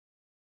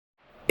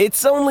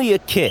It's only a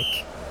kick,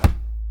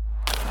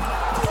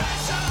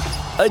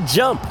 a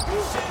jump,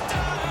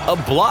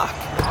 a block.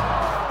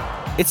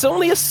 It's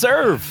only a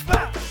serve.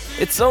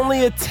 It's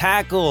only a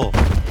tackle,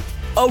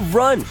 a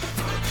run.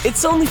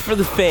 It's only for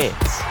the fans.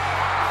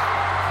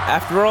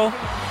 After all,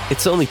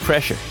 it's only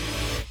pressure.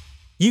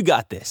 You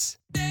got this.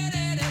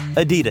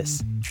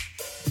 Adidas.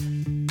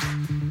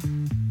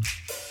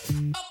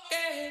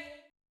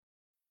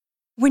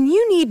 When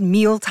you need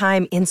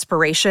mealtime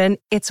inspiration,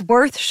 it's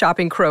worth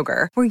shopping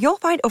Kroger, where you'll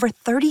find over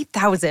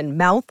 30,000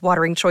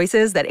 mouth-watering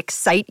choices that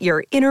excite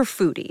your inner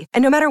foodie.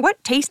 And no matter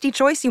what tasty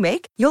choice you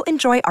make, you'll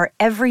enjoy our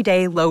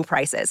everyday low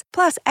prices,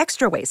 plus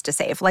extra ways to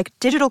save, like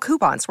digital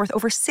coupons worth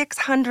over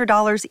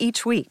 $600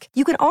 each week.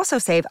 You can also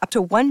save up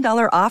to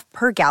 $1 off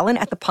per gallon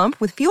at the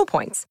pump with fuel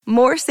points.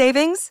 More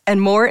savings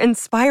and more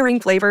inspiring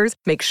flavors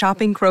make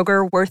shopping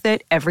Kroger worth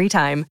it every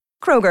time.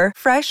 Kroger,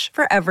 fresh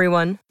for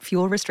everyone.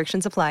 Fuel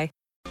restrictions apply.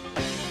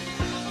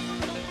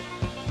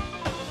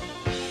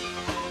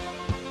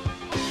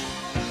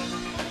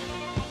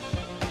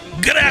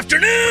 Good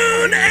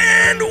afternoon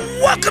and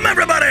welcome,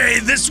 everybody.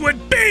 This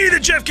would be the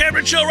Jeff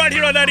Cameron Show right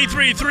here on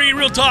 93.3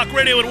 Real Talk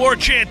Radio and War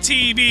Chant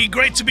TV.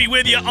 Great to be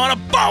with you on a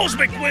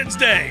Bozeman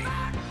Wednesday.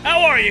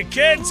 How are you,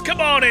 kids?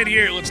 Come on in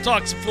here. Let's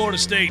talk some Florida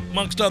State,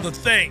 amongst other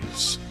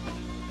things.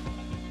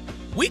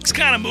 Week's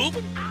kind of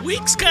moving.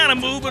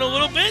 A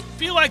little bit.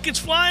 Feel like it's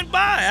flying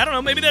by. I don't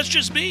know. Maybe that's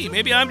just me.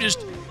 Maybe I'm just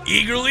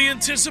eagerly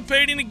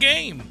anticipating a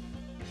game.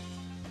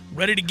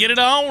 Ready to get it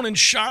on in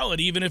Charlotte,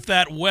 even if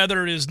that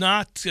weather is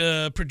not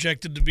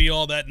projected to be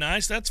all that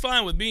nice. That's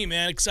fine with me,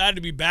 man. Excited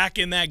to be back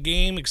in that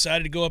game.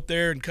 Excited to go up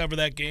there and cover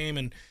that game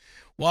and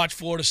watch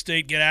Florida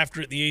State get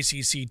after it, the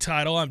ACC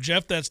title. I'm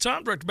Jeff. That's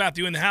Tom. Director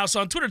Matthew in the house.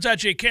 On Twitter, it's at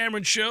J.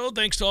 Cameron Show.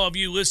 Thanks to all of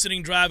you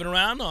listening, driving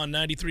around on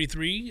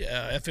 93.3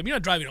 FM. You're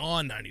not driving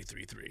on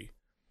 93.3.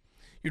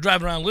 You're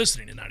driving around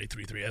listening to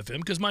 93.3 FM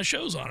because my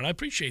show's on, and I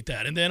appreciate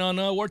that. And then on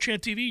War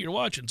Chant TV, you're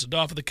watching. So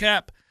doff of the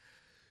cap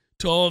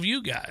to all of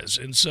you guys,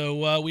 and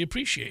so we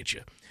appreciate you.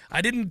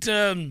 I didn't,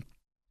 Tom,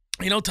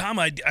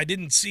 I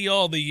didn't see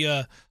all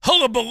the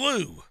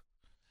hullabaloo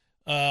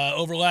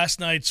over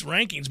last night's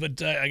rankings,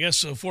 but I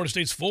guess Florida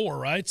State's 4,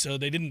 right? So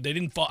they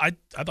didn't fall. I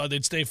thought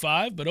they'd stay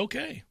 5, but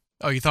okay.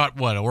 Oh, you thought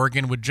what?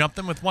 Oregon would jump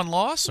them with one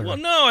loss? Or? Well,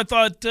 no, I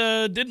thought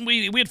didn't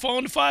we had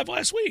fallen to 5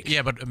 last week?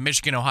 Yeah, but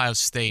Michigan, Ohio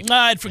State.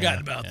 I'd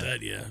forgotten about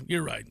that. Yeah,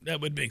 you're right. That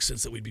would make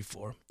sense that we'd be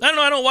 4. I don't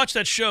know. I don't watch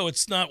that show.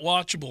 It's not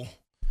watchable.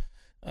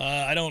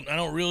 I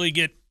don't really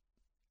get.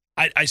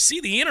 I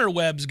see the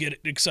interwebs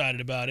get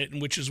excited about it,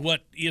 and which is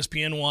what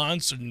ESPN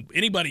wants, and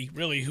anybody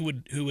really who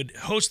would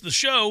host the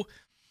show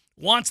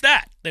wants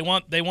that. They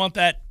want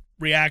that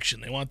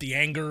reaction. They want the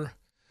anger.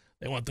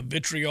 They want the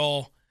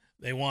vitriol.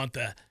 They want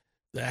the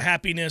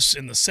happiness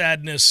and the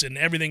sadness and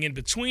everything in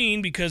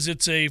between, because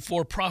it's a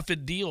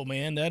for-profit deal,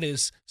 man. That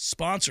is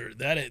sponsored.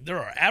 There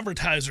are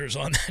advertisers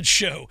on that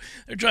show.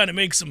 They're trying to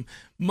make some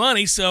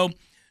money, so.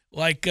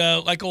 Like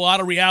a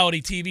lot of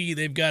reality TV,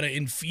 they've got to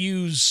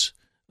infuse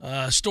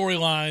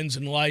storylines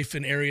and life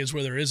in areas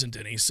where there isn't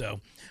any.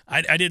 So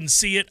I didn't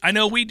see it. I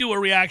know we do a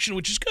reaction,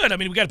 which is good. I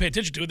mean, we got to pay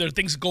attention to it. There are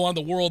things that go on in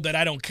the world that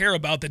I don't care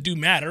about that do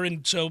matter.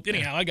 And so,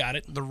 anyhow, I got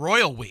it. The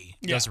royal we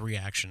does a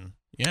reaction.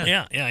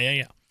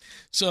 Yeah.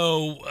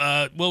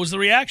 So what was the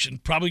reaction?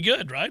 Probably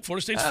good, right?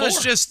 Florida State's 4.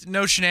 It's just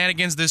no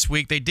shenanigans this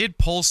week. They did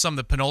pull some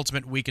the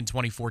penultimate week in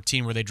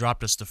 2014 where they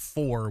dropped us to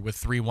 4 with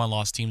 3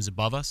 one-loss teams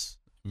above us.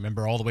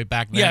 Remember all the way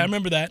back then? Yeah, I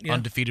remember that. Yeah.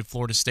 Undefeated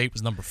Florida State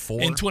was number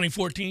 4. In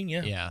 2014,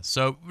 yeah. Yeah,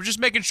 so we're just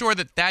making sure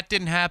that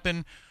didn't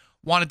happen.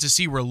 Wanted to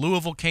see where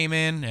Louisville came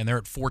in, and they're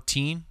at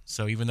 14.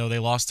 So even though they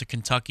lost to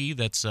Kentucky,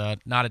 that's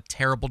not a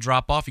terrible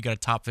drop-off. You got a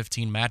top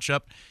 15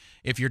 matchup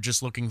if you're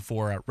just looking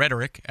for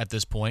rhetoric at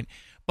this point.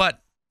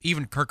 But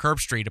even Kirk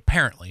Herbstreit,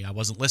 apparently, I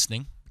wasn't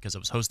listening because I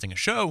was hosting a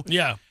show.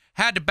 Yeah.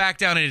 Had to back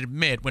down and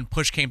admit when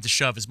push came to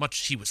shove, as much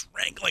as he was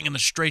wrangling in the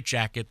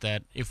straitjacket,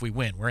 that if we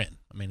win, we're in.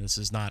 I mean, this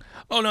is not.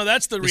 Oh no,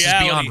 that's the reality. This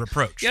is beyond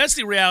reproach. Yeah, that's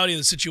the reality of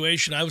the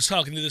situation. I was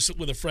talking to this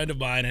with a friend of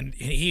mine, and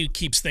he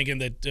keeps thinking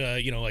that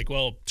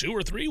 2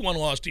 or 3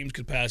 one-loss teams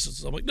could pass us.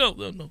 So I'm like, no,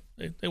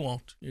 they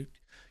won't. You're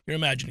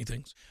imagining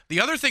things.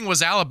 The other thing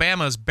was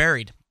Alabama is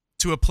buried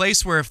to a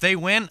place where if they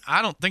win,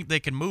 I don't think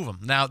they can move them.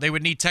 Now they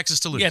would need Texas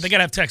to lose. Yeah, they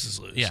gotta have Texas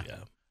lose. Yeah.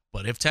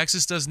 But if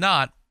Texas does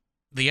not,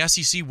 the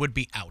SEC would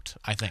be out,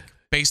 I think,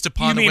 based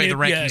upon the way the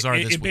rankings are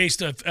this week.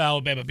 Based if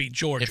Alabama beat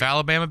Georgia. If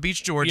Alabama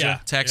beats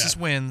Georgia, Texas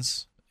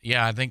wins.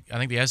 Yeah, I think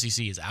the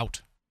SEC is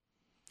out.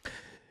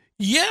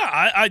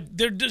 Yeah,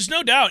 there's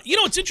no doubt. You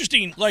know, it's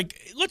interesting. Like,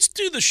 let's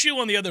do the shoe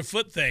on the other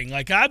foot thing.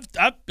 Like, I've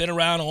been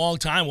around a long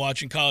time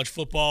watching college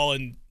football,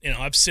 and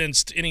I've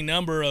sensed any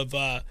number of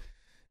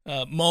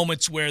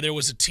moments where there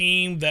was a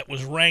team that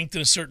was ranked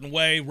in a certain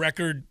way,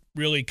 record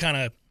really kind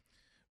of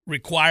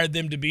required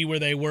them to be where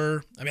they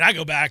were. I mean, I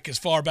go back as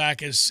far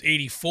back as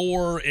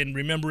 84 and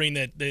remembering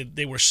that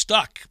they were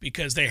stuck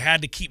because they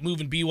had to keep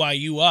moving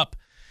BYU up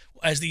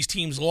as these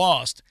teams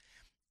lost.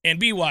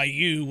 And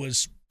BYU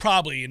was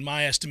probably, in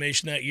my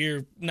estimation that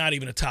year, not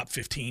even a top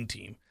 15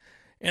 team.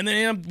 and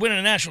they end up winning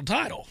a national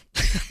title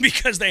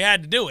because they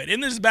had to do it.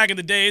 And this is back in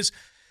the days,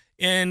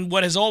 and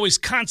what has always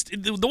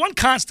the one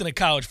constant in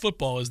college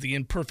football is the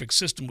imperfect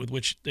system with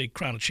which they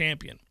crown a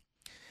champion.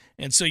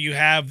 And so you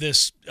have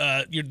this,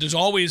 there's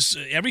always,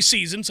 every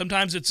season,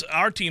 sometimes it's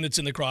our team that's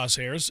in the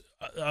crosshairs,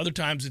 other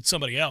times it's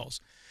somebody else.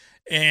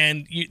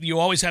 And you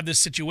always have this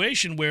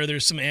situation where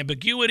there's some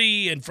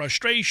ambiguity and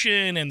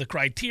frustration, and the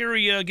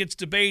criteria gets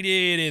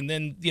debated, and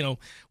then,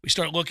 we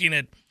start looking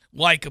at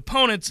like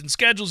opponents and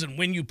schedules and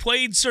when you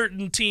played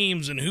certain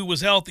teams and who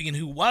was healthy and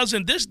who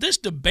wasn't. This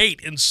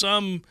debate in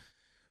some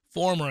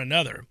form or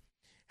another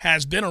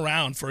has been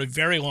around for a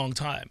very long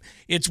time.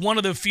 It's one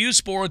of the few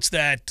sports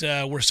that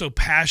we're so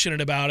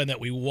passionate about and that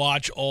we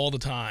watch all the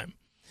time.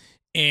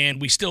 And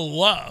we still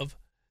love,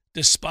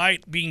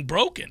 despite being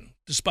broken,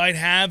 despite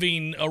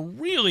having a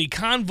really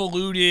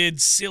convoluted,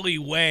 silly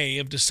way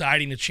of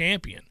deciding a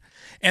champion.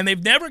 And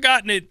they've never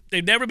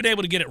been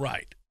able to get it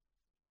right.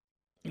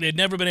 They've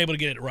never been able to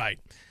get it right.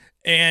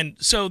 And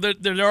so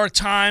there are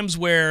times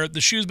where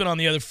the shoe's been on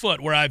the other foot,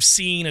 where I've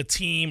seen a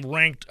team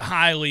ranked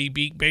highly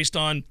based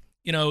on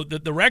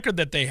the record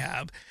that they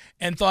have,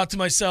 and thought to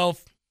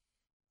myself,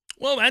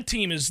 well, that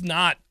team is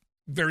not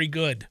very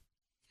good.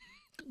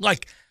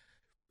 Like,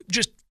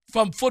 just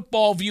from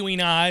football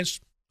viewing eyes,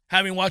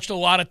 having watched a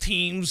lot of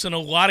teams and a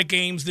lot of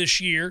games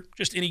this year,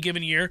 just any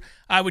given year,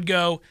 I would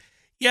go,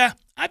 yeah,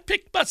 I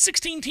picked about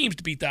 16 teams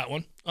to beat that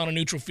one on a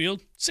neutral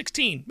field.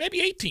 16, maybe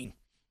 18.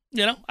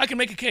 I can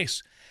make a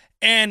case.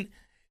 And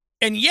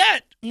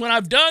yet, when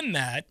I've done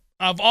that,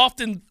 I've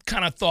often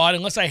kind of thought,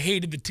 unless I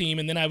hated the team,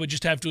 and then I would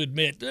just have to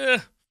admit,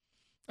 I'm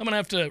going to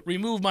have to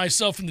remove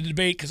myself from the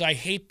debate because I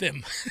hate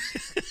them.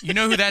 You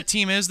know who that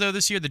team is, though,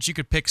 this year, that you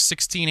could pick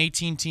 16,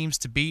 18 teams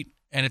to beat,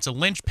 and it's a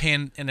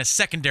linchpin in a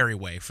secondary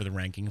way for the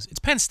rankings? It's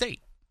Penn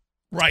State.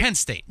 Right. Penn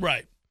State.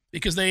 Right.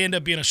 Because they end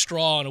up being a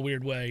straw in a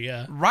weird way,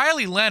 yeah.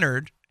 Riley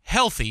Leonard,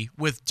 healthy,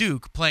 with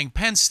Duke, playing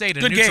Penn State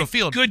in a neutral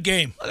field. Good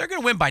game. Well, they're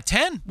going to win by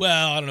 10.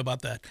 Well, I don't know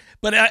about that.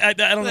 But I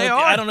don't know.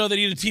 I don't know that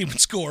either team would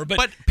score.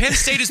 But Penn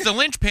State is the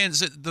linchpin.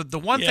 The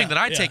one thing that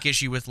I take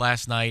issue with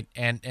last night,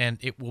 and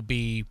it will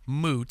be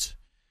moot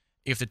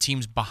if the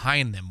teams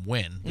behind them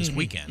win this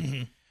weekend.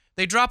 Mm-hmm.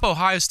 They drop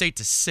Ohio State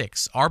to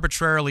 6,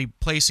 arbitrarily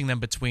placing them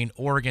between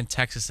Oregon,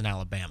 Texas, and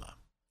Alabama.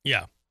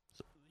 Yeah.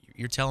 So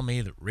you're telling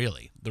me that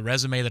really the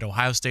resume that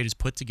Ohio State has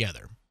put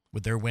together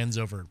with their wins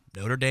over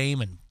Notre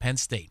Dame and Penn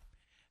State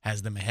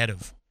has them ahead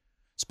of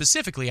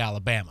specifically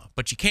Alabama,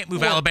 but you can't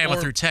move Alabama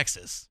through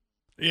Texas.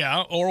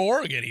 Yeah, or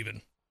Oregon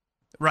even.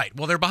 Right.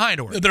 Well, they're behind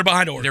Oregon. They're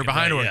behind Oregon. They're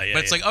behind right, Oregon. Yeah,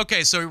 but it's like,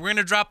 okay, so we're going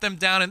to drop them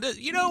down. And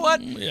you know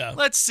what? Yeah.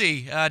 Let's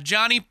see.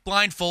 Johnny,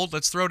 blindfold.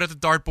 Let's throw it at the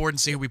dartboard and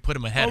see who we put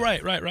them ahead of.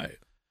 Right.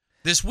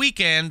 This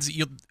weekend,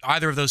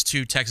 either of those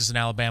two, Texas and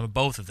Alabama,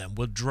 both of them,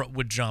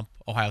 would jump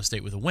Ohio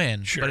State with a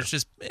win. Sure. But it's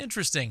just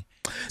interesting.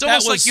 It's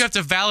almost like you have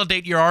to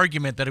validate your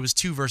argument that it was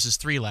 2 versus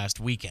 3 last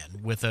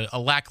weekend with a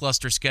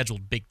lackluster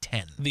scheduled Big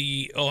Ten.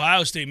 The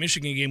Ohio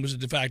State-Michigan game was a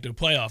de facto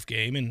playoff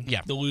game, and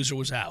the loser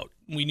was out.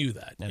 We knew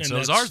that. And so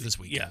is ours this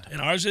weekend. Yeah,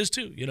 and ours is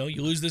too. You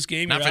lose this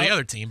game, not you're for out. the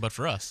other team, but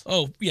for us.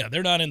 Oh, yeah,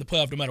 they're not in the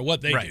playoff no matter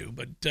what they do.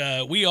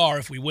 But we are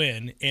if we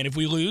win, and if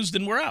we lose,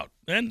 then we're out.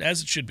 And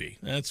as it should be.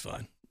 That's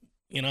fine.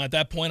 At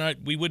that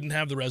point, we wouldn't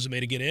have the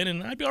resume to get in,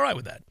 and I'd be all right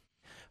with that.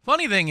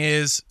 Funny thing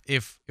is,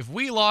 if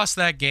we lost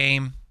that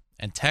game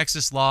and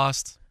Texas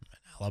lost, and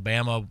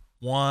Alabama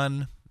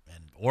won,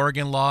 and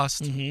Oregon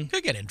lost,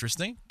 could get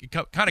interesting. It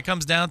kind of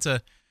comes down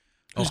to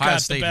Ohio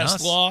State the best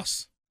and us.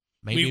 loss.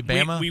 Maybe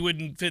Bama. We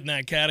wouldn't fit in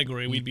that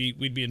category. We'd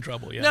be in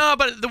trouble. Yeah. No,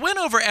 but the win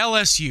over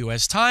LSU,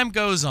 as time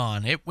goes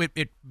on, it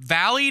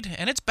valleyed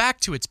and it's back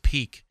to its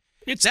peak.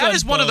 That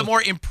is one of the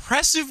more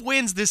impressive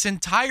wins this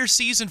entire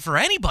season for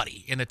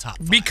anybody in the top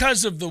 5.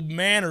 Because of the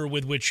manner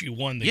with which you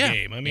won the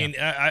game. I mean,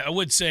 I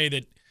would say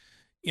that,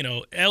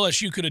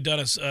 LSU could have done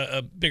us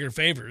bigger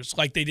favors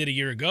like they did a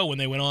year ago when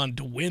they went on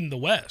to win the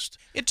West.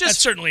 That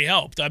certainly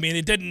helped. I mean,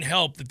 it didn't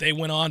help that they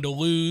went on to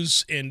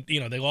lose and,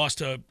 they lost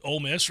to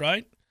Ole Miss,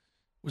 right?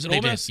 Was it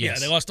Ole Miss?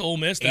 Yes. Yeah, they lost to Ole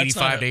Miss.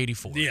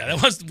 85-84. Yeah,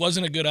 that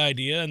wasn't a good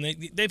idea. And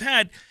they've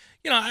had,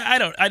 I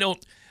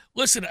don't.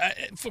 Listen,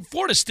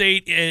 Florida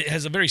State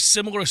has a very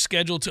similar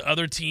schedule to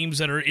other teams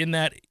that are in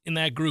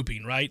that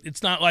grouping, right?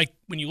 It's not like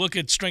when you look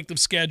at strength of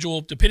schedule,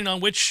 depending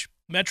on which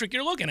metric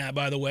you're looking at,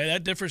 by the way,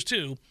 that differs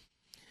too.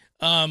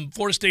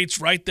 Florida State's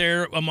right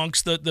there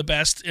amongst the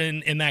best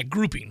in that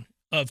grouping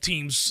of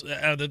teams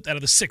out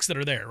of the 6 that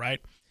are there, right?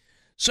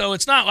 So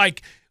it's not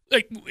like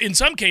in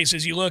some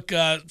cases you look.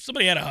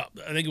 Somebody had I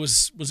think it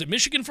was it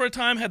Michigan for a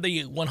time had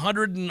the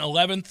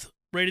 111th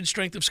rated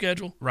strength of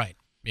schedule, right?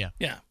 Yeah,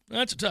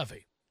 that's a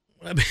toughie.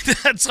 I mean,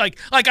 that's like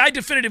I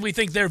definitively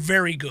think they're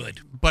very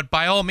good. But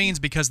by all means,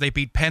 because they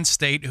beat Penn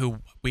State, who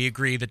we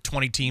agree that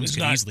 20 teams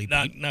could easily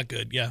beat. Not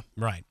good, yeah.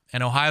 Right.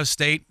 And Ohio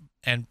State,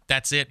 and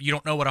that's it. You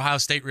don't know what Ohio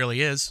State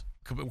really is.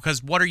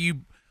 Because what are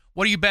you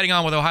What are you betting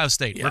on with Ohio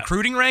State? Yeah.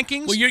 Recruiting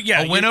rankings?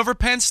 Well, a win over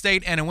Penn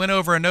State and a win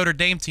over a Notre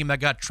Dame team that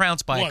got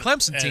trounced by a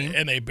Clemson team.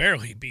 And they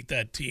barely beat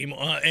that team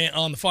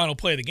on the final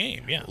play of the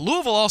game, yeah.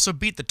 Louisville also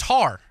beat the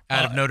tar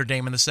out of Notre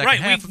Dame in the second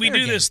half. We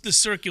do this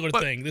circular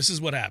thing. This is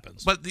what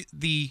happens. But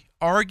the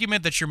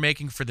argument that you're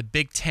making for the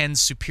Big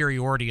Ten's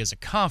superiority as a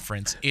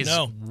conference is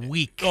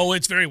weak. Oh,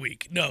 it's very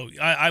weak. No,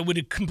 I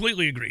would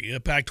completely agree.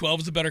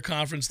 Pac-12 is a better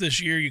conference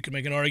this year. You can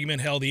make an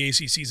argument, hell, the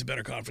ACC is a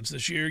better conference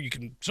this year. You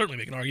can certainly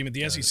make an argument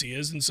the SEC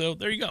is, and so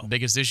there you go. The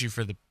biggest issue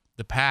for the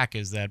Pac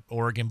is that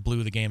Oregon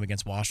blew the game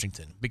against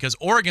Washington. Because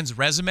Oregon's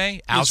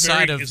resume,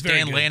 outside of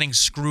Dan Lanning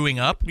screwing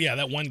up,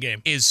 that one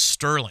game, is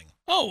sterling.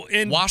 Oh,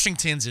 and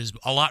Washington's is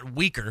a lot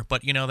weaker,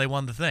 but they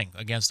won the thing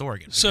against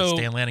Oregon because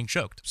Dan Lanning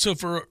choked. So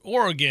for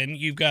Oregon,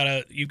 you've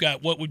got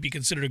what would be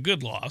considered a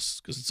good loss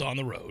because it's on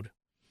the road,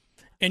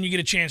 and you get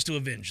a chance to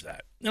avenge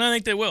that. And I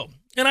think they will.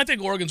 And I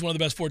think Oregon's one of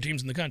the best 4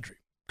 teams in the country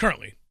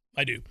currently.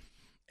 I do.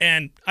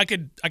 And I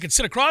could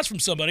sit across from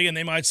somebody and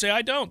they might say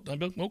I don't. I'm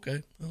like,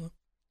 okay.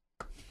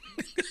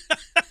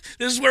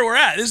 This is where we're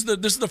at. This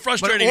is the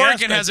frustrating. But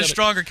Oregon has a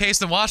stronger case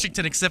than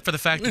Washington, except for the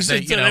fact that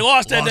they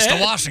lost to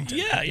Washington.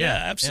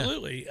 Yeah,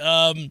 absolutely.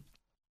 Yeah.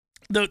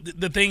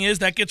 The thing is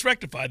that gets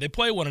rectified. They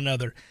play one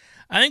another.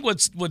 I think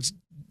what's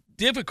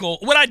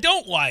difficult, what I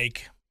don't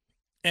like,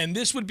 and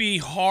this would be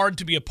hard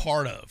to be a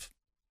part of.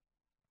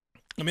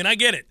 I mean, I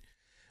get it.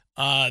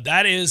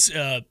 That is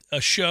a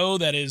show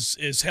that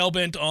is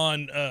hell-bent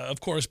on, of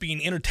course,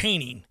 being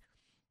entertaining,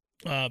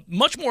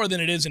 much more than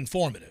it is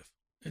informative.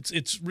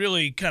 It's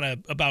really kind of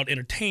about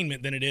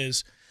entertainment than it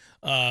is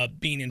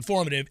being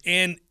informative.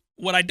 And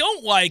what I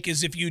don't like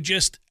is if you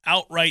just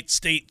outright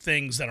state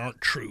things that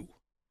aren't true.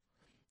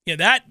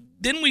 Yeah,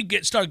 then we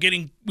start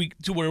getting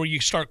to where you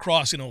start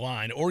crossing a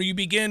line, or you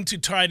begin to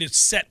try to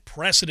set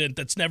precedent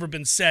that's never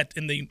been set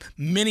in the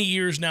many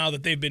years now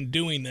that they've been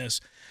doing this,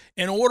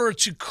 in order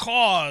to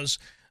cause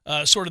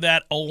sort of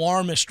that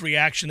alarmist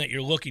reaction that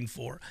you're looking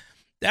for.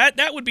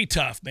 That would be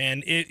tough,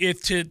 man.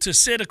 If to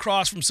sit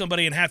across from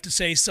somebody and have to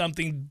say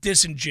something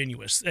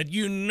disingenuous that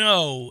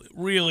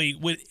really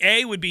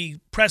would be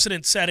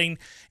precedent setting,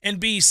 and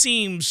B,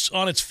 seems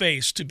on its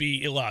face to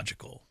be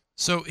illogical.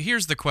 So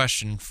here's the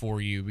question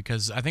for you,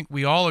 because I think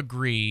we all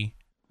agree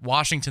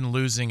Washington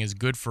losing is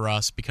good for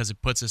us because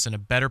it puts us in a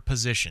better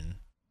position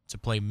to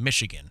play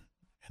Michigan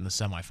in the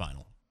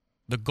semifinal.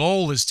 The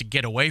goal is to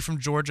get away from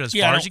Georgia as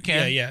far as you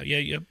can. Yeah.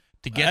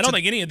 I don't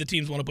think any of the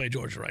teams want to play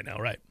Georgia right now,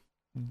 right?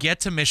 Get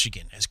to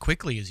Michigan as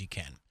quickly as you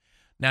can.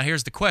 Now,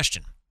 here's the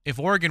question. If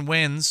Oregon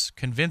wins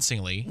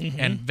convincingly,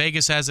 and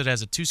Vegas has it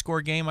as a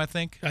 2-score game, I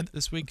think,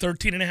 this week.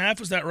 13.5,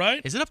 was that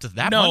right? Is it up to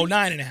that No,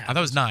 money? 9.5. I thought it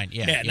was 9.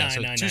 Yeah, 9,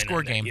 so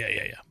 2-score game.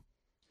 Yeah.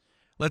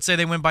 Let's say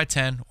they win by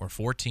 10 or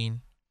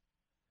 14.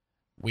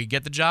 We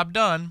get the job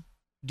done.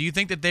 Do you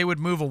think that they would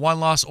move a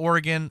 1-loss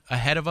Oregon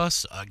ahead of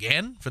us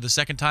again for the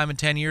second time in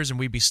 10 years, and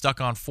we'd be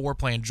stuck on 4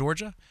 playing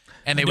Georgia?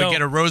 And they would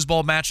get a Rose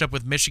Bowl matchup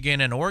with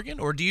Michigan and Oregon?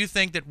 Or do you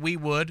think that we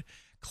would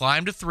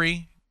climb to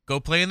 3, go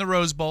play in the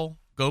Rose Bowl,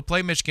 go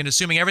play Michigan,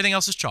 assuming everything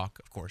else is chalk,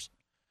 of course,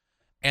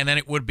 and then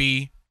it would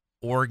be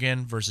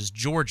Oregon versus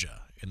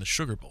Georgia in the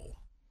Sugar Bowl?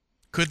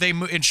 Could they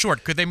move a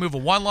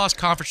 1-loss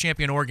conference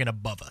champion Oregon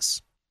above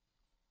us?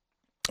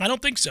 I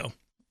don't think so.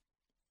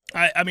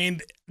 I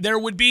mean, there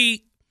would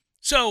be.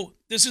 So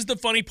this is the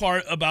funny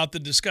part about the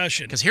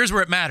discussion. Because here's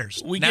where it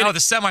matters. The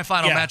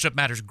semifinal matchup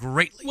matters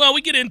greatly. Well,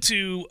 we get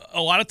into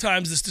a lot of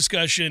times this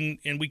discussion,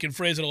 and we can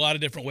phrase it a lot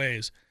of different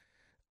ways.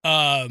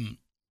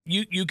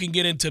 You can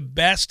get into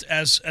best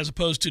as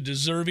opposed to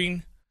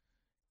deserving,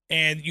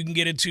 and you can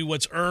get into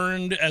what's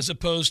earned as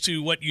opposed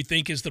to what you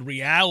think is the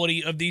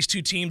reality of these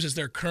two teams as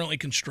they're currently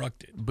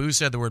constructed. Boo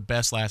said the word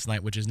best last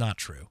night, which is not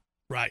true.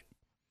 Right.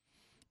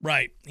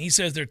 He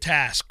says they're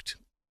tasked.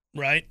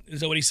 Right?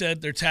 Is that what he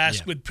said? They're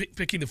tasked with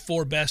picking the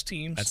 4 best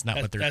teams. That's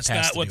not what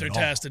they're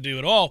tasked to do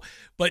at all.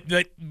 But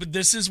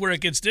this is where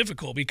it gets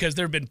difficult, because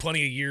there have been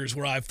plenty of years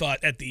where I've thought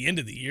at the end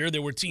of the year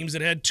there were teams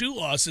that had 2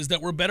 losses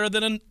that were better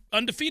than an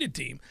undefeated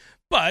team.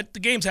 But the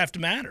games have to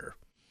matter.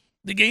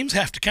 The games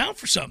have to count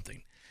for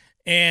something.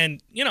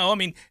 And,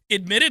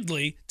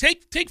 admittedly,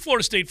 take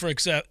Florida State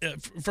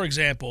for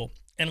example,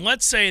 and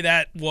let's say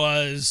that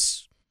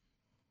was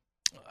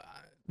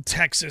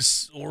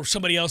Texas or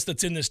somebody else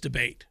that's in this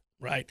debate.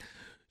 Right.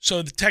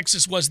 So the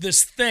Texas was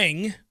this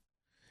thing,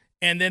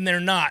 and then they're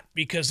not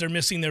because they're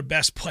missing their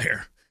best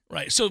player.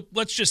 Right. So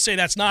let's just say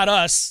that's not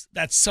us.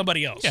 That's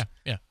somebody else.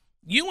 Yeah.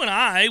 You and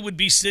I would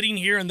be sitting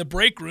here in the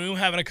break room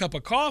having a cup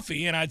of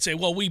coffee, and I'd say,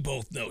 well, we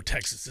both know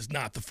Texas is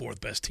not the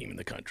 4th best team in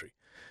the country.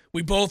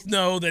 We both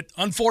know that,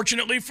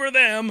 unfortunately for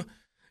them,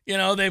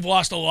 they've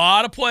lost a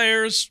lot of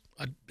players,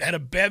 had a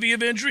bevy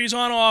of injuries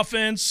on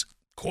offense.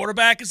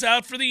 Quarterback is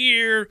out for the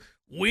year.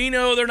 We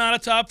know they're not a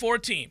top 4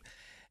 team.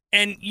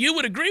 And you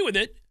would agree with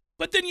it,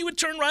 but then you would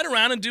turn right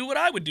around and do what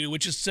I would do,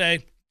 which is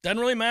say, doesn't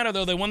really matter,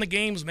 though. They won the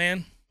games,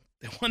 man.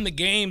 They won the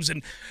games,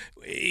 and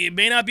it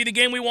may not be the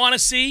game we want to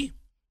see,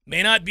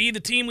 may not be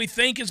the team we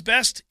think is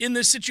best in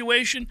this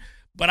situation,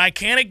 but I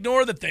can't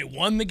ignore that they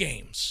won the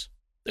games.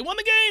 They won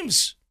the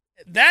games.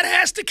 That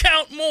has to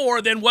count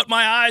more than what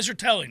my eyes are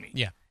telling me.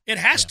 Yeah. It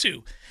has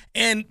to.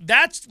 And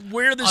that's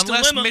where this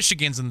Unless dilemma...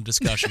 Michigan's in the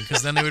discussion,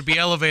 because then they would be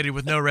elevated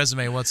with no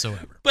resume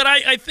whatsoever. But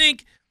I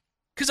think...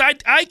 Because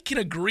I can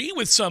agree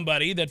with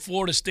somebody that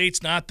Florida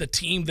State's not the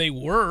team they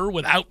were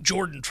without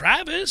Jordan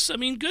Travis. I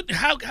mean, good.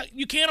 How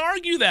you can't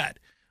argue that.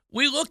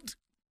 We looked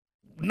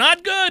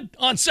not good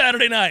on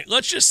Saturday night.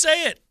 Let's just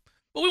say it.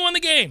 But we won the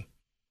game.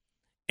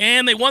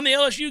 And they won the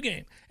LSU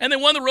game. And they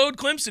won the road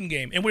Clemson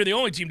game. And we're the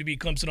only team to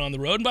beat Clemson on the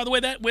road. And by the way,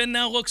 that win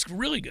now looks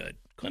really good.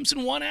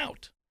 Clemson won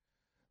out.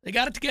 They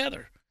got it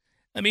together.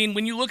 I mean,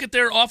 when you look at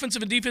their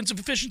offensive and defensive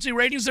efficiency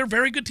ratings, they're a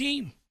very good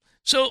team.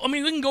 So, I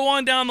mean, we can go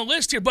on down the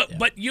list here,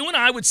 but you and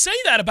I would say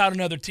that about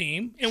another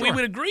team, and we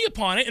would agree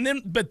upon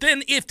it. But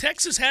then if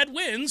Texas had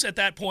wins at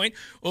that point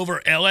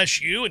over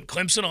LSU and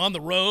Clemson on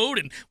the road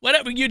and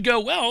whatever, you'd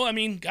go, well, I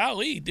mean,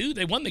 golly, dude,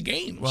 they won the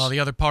games. Well, the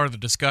other part of the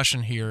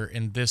discussion here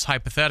in this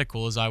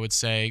hypothetical is I would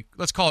say,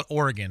 let's call it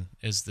Oregon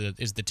is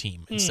the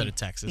team instead of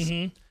Texas.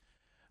 Mm-hmm.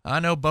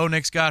 I know Bo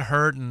Nix got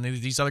hurt and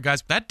these other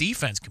guys, but that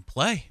defense can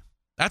play.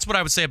 That's what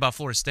I would say about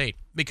Florida State,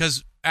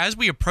 because as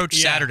we approach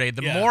Saturday,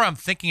 the more I'm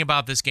thinking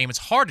about this game, it's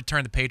hard to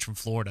turn the page from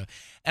Florida.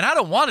 And I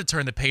don't want to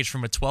turn the page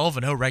from a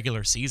 12-0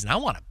 regular season. I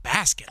want to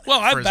bask in it.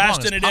 Well, I've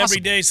basked in it every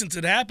day since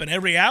it happened,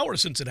 every hour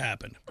since it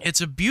happened.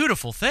 It's a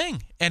beautiful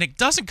thing, and it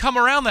doesn't come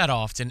around that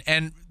often.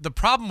 And the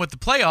problem with the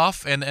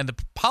playoff and the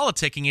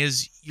politicking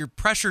is you're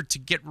pressured to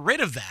get rid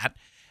of that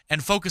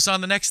and focus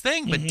on the next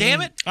thing. But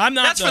damn it,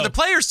 that's for the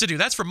players to do.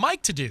 That's for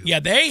Mike to do. Yeah,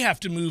 they have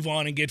to move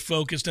on and get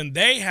focused, and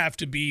they have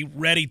to be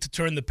ready to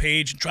turn the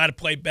page and try to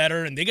play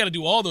better, and they got to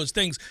do all those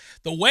things.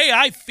 The way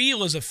I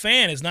feel as a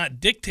fan is not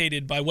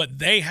dictated by what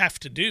they have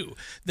to do.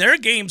 Their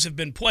games have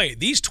been played.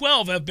 These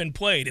 12 have been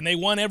played, and they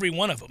won every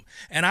one of them.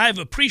 And I've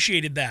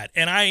appreciated that,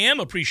 and I am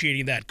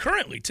appreciating that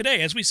currently,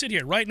 today, as we sit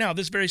here, right now,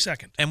 this very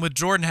second. And with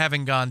Jordan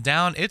having gone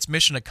down, it's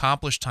mission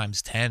accomplished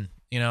times 10.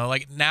 You know,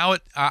 like now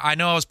I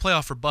know I was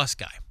playoff or bust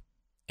guy.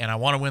 And I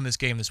want to win this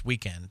game this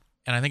weekend.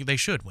 And I think they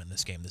should win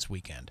this game this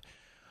weekend.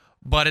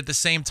 But at the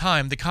same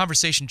time, the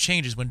conversation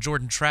changes when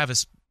Jordan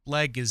Travis'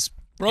 leg is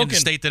broken in the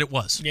state that it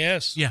was.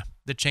 Yes. Yeah,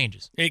 that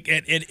changes.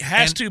 It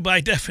has to by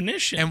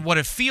definition. And what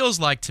it feels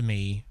like to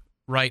me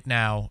right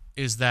now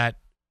is that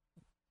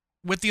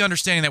with the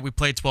understanding that we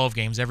played 12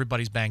 games,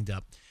 everybody's banged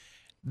up.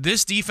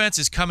 This defense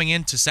is coming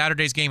into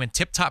Saturday's game in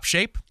tip-top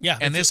shape. Yeah.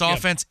 And this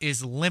offense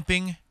is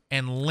limping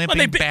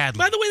badly.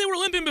 By the way, they were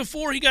limping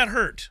before he got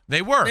hurt.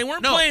 They were. They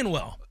weren't playing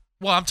well.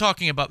 Well, I'm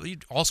talking about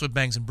also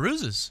bangs and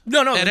bruises.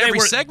 No, at every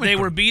segment. They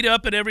were beat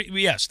up at every.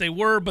 Yes, they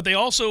were, but they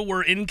also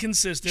were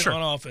inconsistent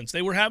on offense.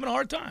 They were having a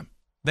hard time.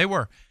 They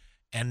were,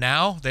 and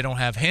now they don't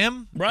have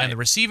him right. And the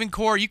receiving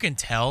core. You can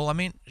tell. I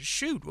mean,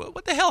 shoot,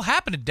 what the hell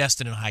happened to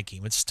Destin and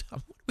Hakeem? What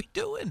are we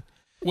doing?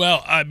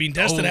 Well, I mean,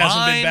 Destin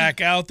hasn't been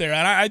back out there,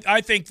 and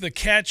I think the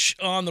catch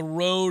on the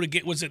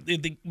road was it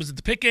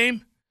the Pitt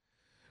game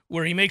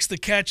where he makes the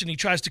catch and he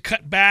tries to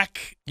cut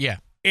back. Yeah.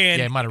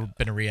 And, it might have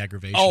been a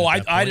re-aggravation. Oh,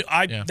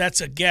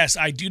 that's a guess.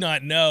 I do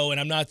not know,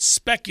 and I'm not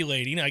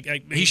speculating.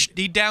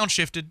 He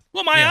downshifted.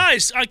 Well, my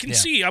eyes, I can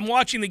see. I'm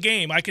watching the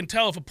game. I can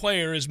tell if a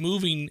player is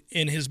moving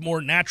in his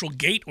more natural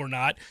gait or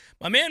not.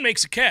 My man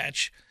makes a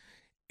catch.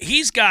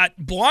 He's got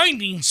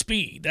blinding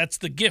speed. That's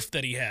the gift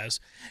that he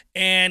has.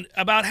 And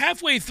about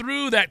halfway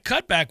through that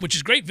cutback, which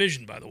is great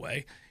vision, by the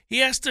way, he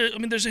has to,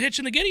 there's a hitch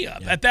in the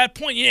giddy-up. At that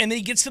point, and then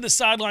he gets to the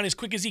sideline as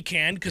quick as he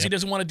can because he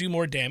doesn't want to do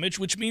more damage,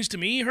 which means to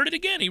me he hurt it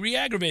again. He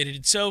re-aggravated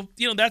it. So,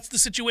 that's the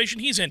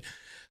situation he's in.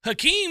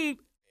 Hakeem,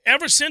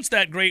 ever since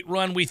that great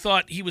run, we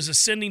thought he was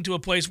ascending to a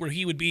place where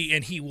he would be,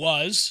 and he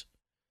was.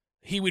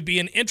 He would be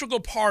an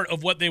integral part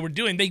of what they were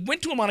doing. They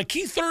went to him on a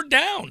key third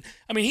down.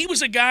 He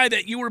was a guy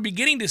that you were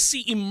beginning to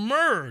see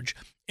emerge.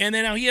 And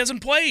then now he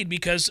hasn't played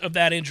because of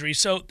that injury.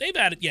 So they've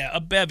had,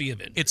 a bevy of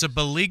it. It's a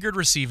beleaguered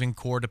receiving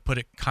core, to put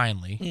it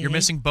kindly. Mm-hmm. You're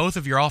missing both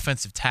of your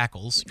offensive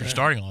tackles, your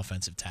starting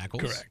offensive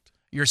tackles. Correct.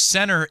 Your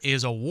center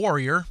is a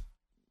warrior.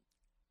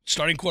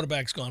 Starting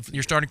quarterback's gone for the year.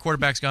 Your starting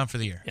quarterback's gone for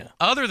the year. Yeah.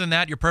 Other than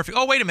that, you're perfect.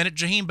 Oh, wait a minute.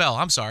 Jaheim Bell.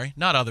 I'm sorry.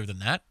 Not other than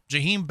that.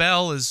 Jaheim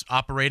Bell is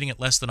operating at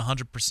less than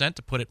 100%,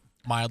 to put it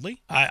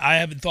mildly. I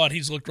haven't thought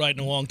he's looked right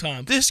in a long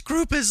time. This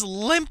group is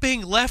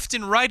limping left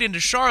and right into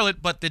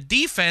Charlotte, but the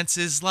defense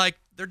is like,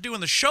 they're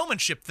doing the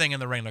showmanship thing in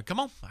the ring. Like, come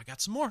on, I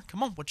got some more.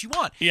 Come on, what you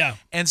want? Yeah.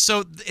 And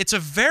so it's a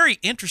very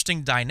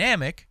interesting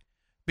dynamic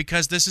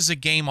because this is a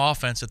game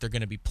offense that they're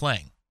going to be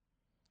playing.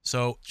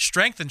 So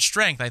strength and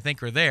strength, I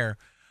think, are there.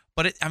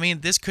 But,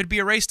 this could be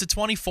a race to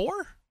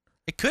 24.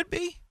 It could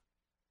be.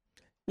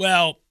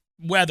 Well,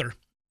 weather.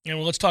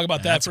 Let's talk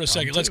about that for a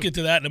second. Let's get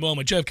to that in a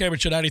moment. Jeff Cameron,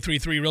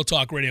 93.3 Real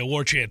Talk Radio,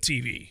 War Chant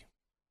TV.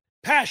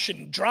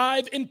 Passion,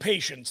 drive, and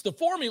patience. The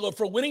formula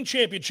for winning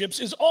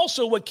championships is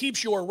also what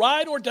keeps your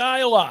ride or die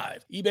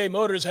alive. eBay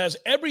Motors has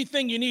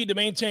everything you need to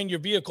maintain your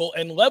vehicle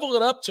and level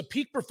it up to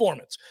peak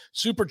performance.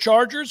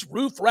 Superchargers,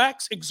 roof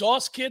racks,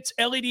 exhaust kits,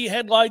 LED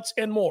headlights,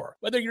 and more.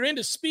 Whether you're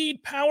into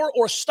speed, power,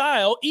 or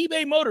style,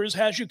 eBay Motors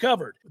has you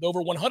covered. With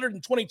over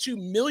 122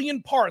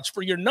 million parts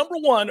for your number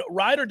one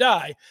ride or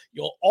die,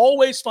 you'll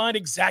always find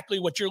exactly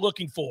what you're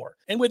looking for.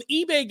 And with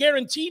eBay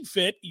Guaranteed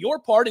Fit, your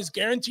part is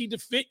guaranteed to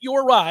fit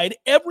your ride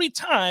every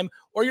time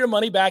or your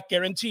money back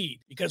guaranteed.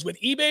 Because with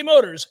eBay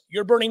Motors,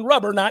 you're burning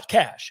rubber, not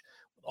cash.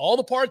 With all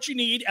the parts you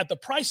need at the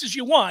prices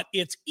you want,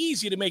 it's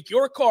easy to make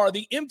your car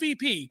the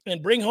MVP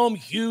and bring home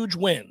huge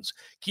wins.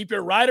 Keep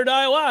your ride or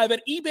die alive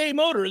at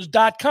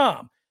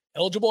ebaymotors.com.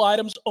 Eligible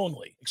items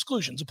only.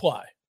 Exclusions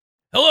apply.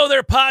 Hello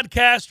there,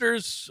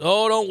 podcasters.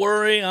 Oh, don't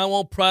worry. I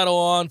won't prattle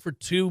on for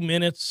 2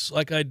 minutes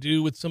like I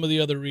do with some of the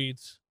other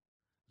reads.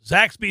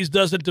 Zaxby's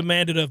doesn't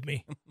demand it of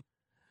me.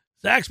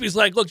 Zaxby's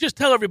like, look, just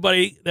tell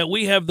everybody that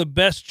we have the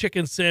best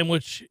chicken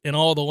sandwich in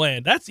all the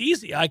land. That's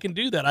easy. I can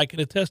do that. I can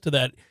attest to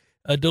that.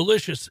 A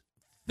delicious,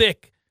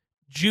 thick,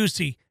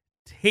 juicy,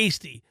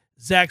 tasty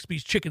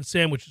Zaxby's chicken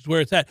sandwich is where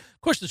it's at.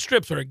 Of course, the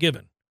strips are a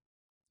given.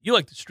 You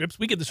like the strips.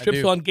 We get the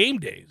strips on game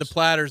days. The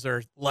platters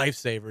are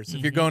lifesavers. Mm-hmm.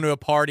 If you're going to a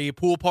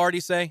pool party,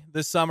 say,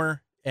 this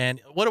summer,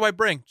 and what do I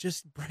bring?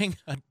 Just bring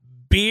a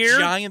beer,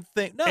 giant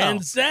thing. No.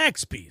 And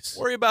Zaxby's.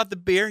 Worry about the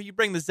beer. You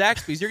bring the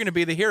Zaxby's, you're going to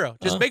be the hero.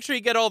 Just make sure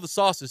you get all the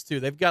sauces, too.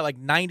 They've got like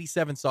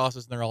 97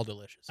 sauces, and they're all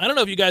delicious. I don't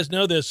know if you guys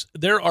know this.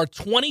 There are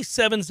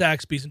 27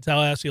 Zaxby's in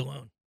Tallahassee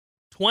alone.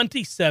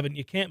 27.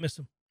 You can't miss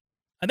them.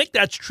 I think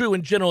that's true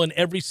in general in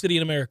every city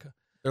in America.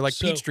 They're like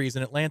peach trees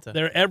in Atlanta.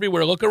 They're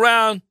everywhere. Look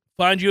around.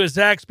 Find you a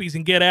Zaxby's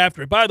and get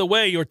after it. By the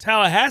way, your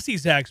Tallahassee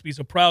Zaxby's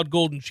a proud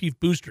Golden Chief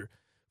booster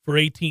for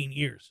 18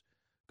 years.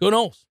 Go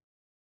Noles.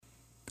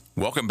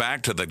 Welcome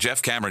back to the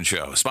Jeff Cameron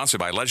Show, sponsored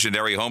by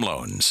Legendary Home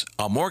Loans,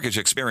 a mortgage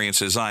experience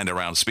designed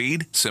around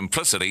speed,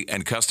 simplicity,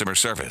 and customer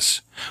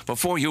service.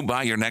 Before you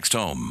buy your next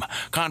home,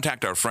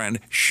 contact our friend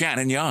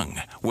Shannon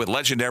Young with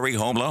Legendary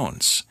Home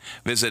Loans.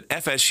 Visit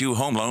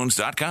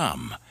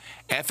fsuhomeloans.com.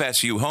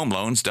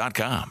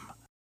 fsuhomeloans.com.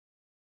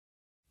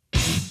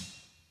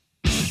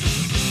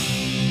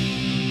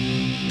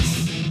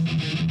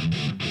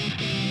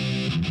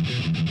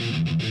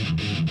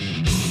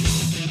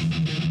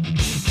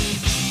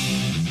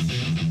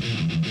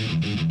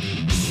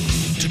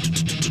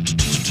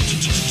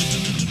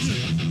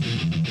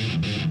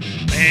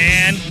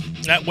 And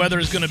that weather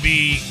is going to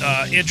be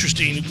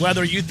interesting.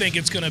 Whether you think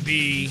it's going to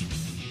be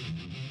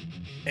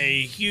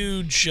a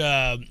huge,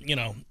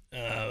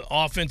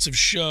 offensive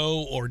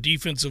show or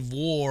defensive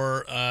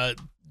war,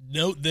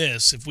 note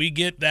this. If we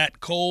get that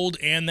cold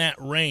and that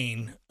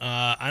rain,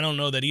 I don't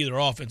know that either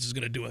offense is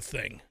going to do a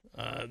thing.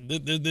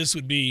 This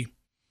will be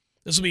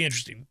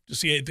interesting to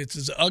see if it's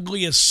as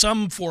ugly as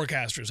some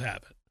forecasters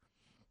have it.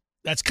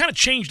 That's kind of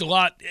changed a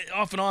lot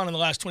off and on in the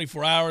last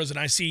 24 hours, and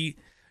I see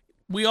 –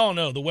 we all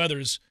know the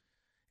weather's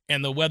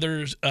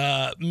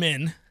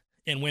men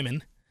and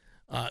women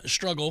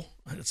struggle.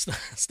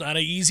 It's not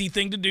an easy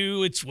thing to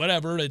do. It's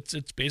whatever.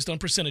 It's based on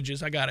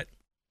percentages. I got it.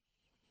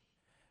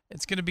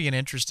 It's going to be an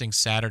interesting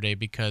Saturday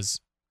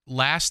because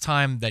last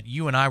time that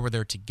you and I were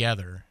there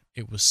together,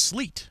 it was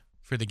sleet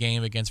for the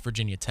game against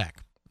Virginia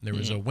Tech. There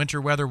was a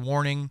winter weather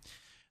warning.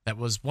 That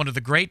was one of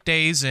the great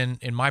days in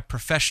my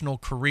professional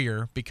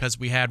career because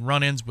we had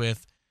run-ins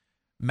with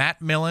Matt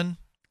Millen,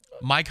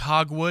 Mike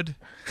Hogwood,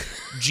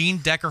 Gene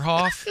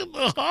Deckerhoff.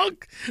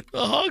 the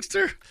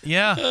Hogster?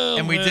 Yeah,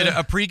 and we did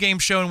a pregame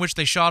show in which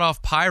they shot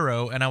off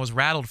pyro, and I was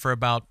rattled for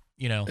about,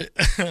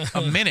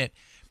 a minute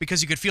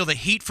because you could feel the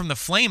heat from the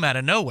flame out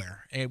of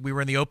nowhere. We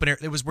were in the open air.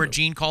 It was where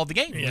Gene called the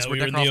game. Yeah, we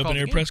were in the open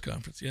air press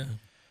conference, yeah.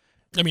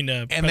 I mean,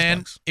 and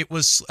then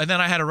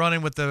I had a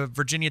run-in with the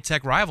Virginia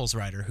Tech Rivals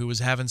writer who was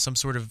having some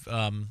sort of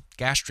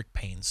gastric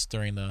pains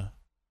during the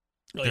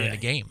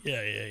game.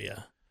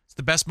 Yeah. It's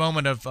the best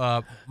moment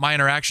of my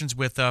interactions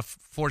with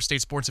Florida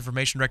State Sports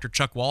Information Director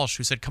Chuck Walsh,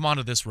 who said, "Come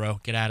onto this row,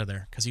 get out of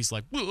there," because he's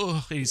like,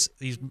 he's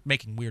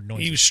making weird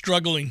noises. He was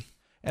struggling.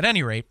 At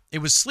any rate, it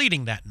was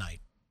sleeting that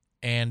night,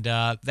 and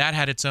that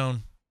had its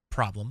own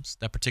problems.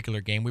 That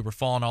particular game, we were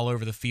falling all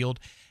over the field,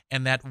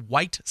 and that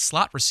white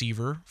slot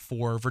receiver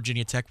for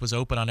Virginia Tech was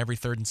open on every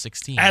 3rd and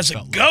 16. As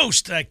a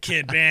ghost, that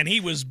kid, man,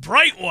 he was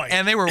bright white,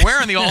 and they were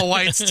wearing the all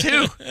whites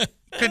too.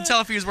 Couldn't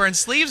tell if he was wearing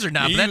sleeves or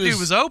not, but that dude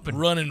was open.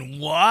 Running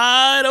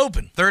wide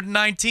open. 3rd and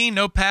 19,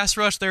 no pass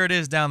rush. There it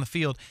is down the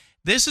field.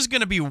 This is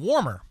going to be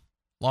warmer.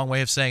 Long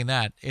way of saying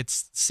that.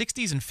 It's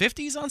 60s and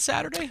 50s on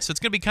Saturday, so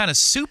it's going to be kind of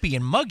soupy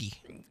and muggy.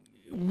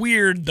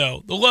 Weird,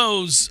 though. The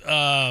lows,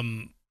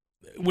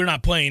 we're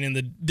not playing in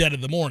the dead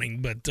of the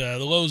morning, but the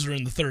lows are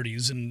in the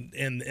 30s,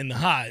 and the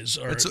highs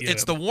are...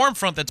 It's the warm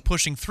front that's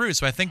pushing through,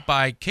 so I think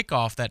by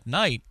kickoff that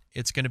night,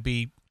 it's going to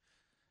be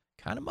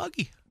kind of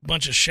muggy.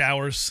 Bunch of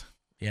showers.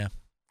 Yeah.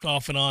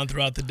 Off and on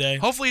throughout the day.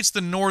 Hopefully it's the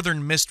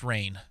northern mist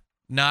rain,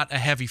 not a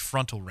heavy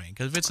frontal rain.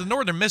 Because if it's the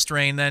northern mist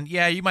rain, then,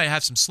 yeah, you might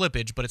have some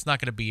slippage, but it's not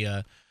going to be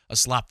a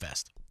slop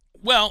fest.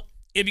 Well,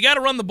 if you got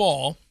to run the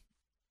ball,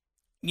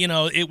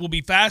 it will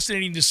be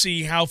fascinating to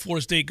see how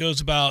Florida State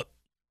goes about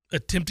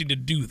attempting to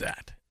do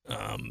that.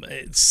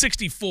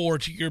 64,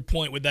 to your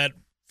point, with that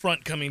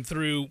front coming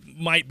through,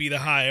 might be the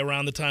high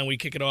around the time we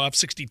kick it off,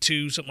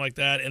 62, something like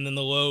that, and then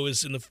the low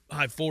is in the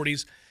high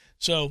 40s.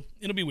 So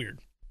it'll be weird.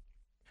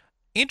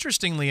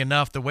 Interestingly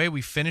enough, the way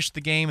we finished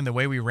the game and the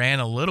way we ran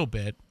a little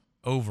bit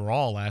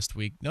overall last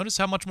week, notice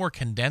how much more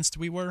condensed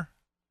we were?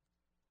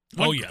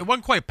 It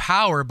wasn't quite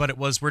power, but it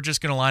was we're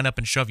just going to line up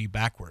and shove you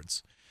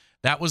backwards.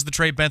 That was the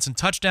Trey Benson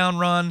touchdown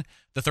run,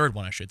 the third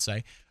one, I should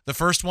say. The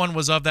first one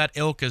was of that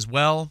ilk as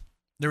well.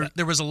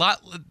 There was a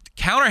lot.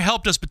 Counter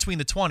helped us between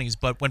the 20s,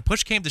 but when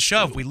push came to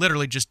shove, we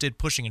literally just did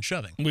pushing and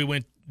shoving. We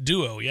went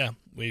duo, yeah.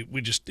 We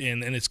just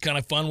and it's kind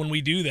of fun when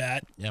we do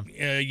that.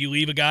 Yeah. You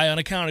leave a guy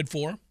unaccounted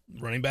for.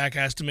 Running back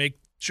has to make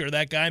sure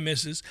that guy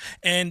misses.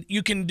 And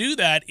you can do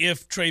that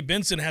if Trey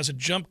Benson has a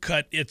jump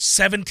cut. It's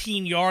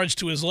 17 yards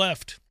to his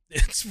left.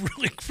 It's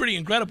really pretty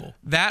incredible.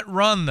 That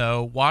run,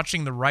 though,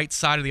 watching the right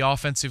side of the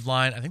offensive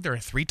line, I think there are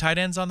 3 tight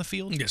ends on the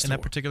field in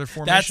that particular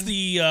formation. That's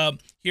the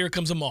here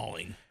comes a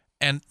mauling.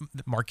 And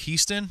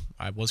Marquiston,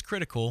 I was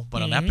critical,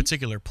 but on that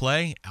particular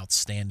play,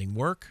 outstanding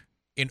work.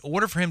 In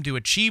order for him to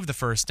achieve the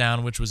first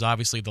down, which was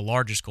obviously the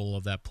largest goal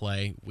of that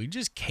play, we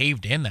just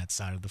caved in that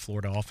side of the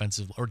Florida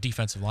offensive or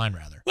defensive line,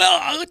 rather.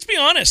 Well, let's be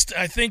honest.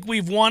 I think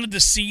we've wanted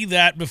to see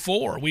that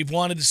before. We've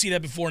wanted to see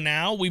that before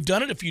now. We've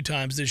done it a few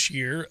times this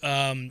year,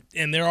 and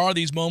there are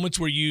these moments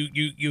where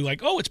you like,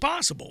 oh, it's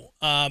possible.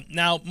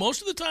 Now,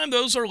 most of the time,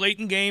 those are late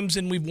in games,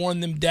 and we've worn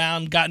them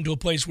down, gotten to a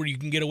place where you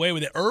can get away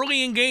with it.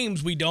 Early in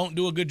games, we don't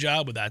do a good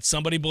job with that.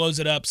 Somebody blows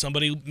it up.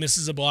 Somebody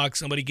misses a block.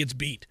 Somebody gets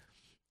beat.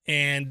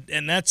 And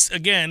that's,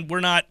 again,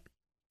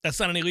 that's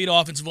not an elite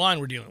offensive line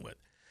we're dealing with.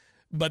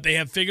 But they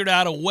have figured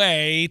out a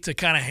way to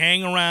kind of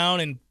hang around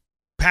and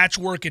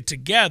patchwork it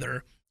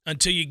together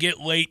until you get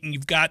late and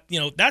you've got,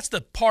 that's the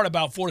part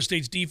about Florida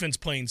State's defense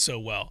playing so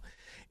well,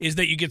 is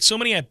that you get so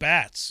many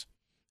at-bats.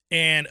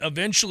 And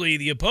eventually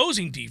the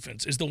opposing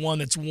defense is the one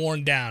that's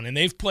worn down. And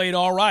they've played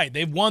all right.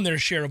 They've won their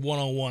share of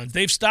one-on-ones.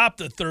 They've stopped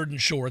the third and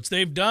shorts.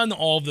 They've done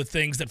all of the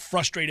things that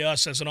frustrate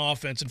us as an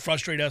offense and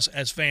frustrate us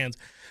as fans.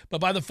 But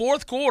by the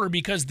fourth quarter,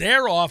 because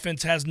their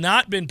offense has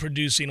not been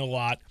producing a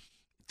lot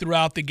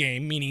throughout the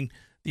game, meaning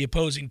the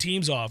opposing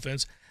team's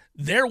offense,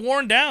 they're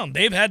worn down.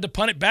 They've had to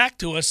punt it back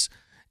to us,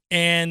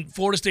 and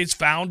Florida State's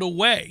found a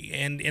way.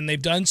 And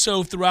they've done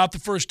so throughout the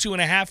first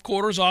 2.5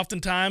 quarters,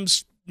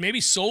 oftentimes,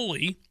 maybe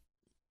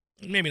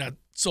not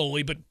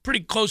solely, but pretty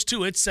close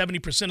to it,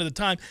 70% of the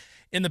time,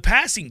 in the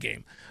passing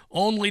game,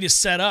 only to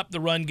set up the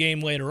run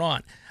game later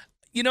on.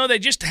 They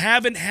just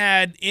haven't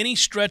had any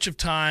stretch of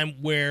time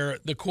where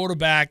the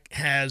quarterback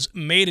has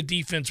made a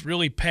defense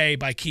really pay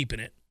by keeping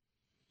it.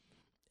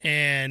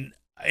 And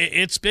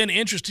it's been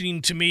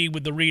interesting to me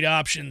with the read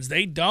options.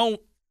 They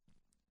don't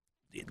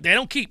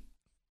keep.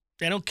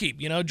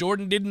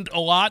 Jordan didn't a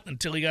lot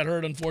until he got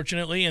hurt,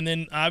 unfortunately. And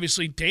then,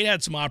 obviously, Tate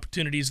had some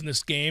opportunities in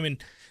this game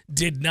and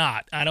did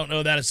not. I don't know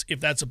if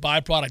that's a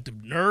byproduct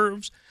of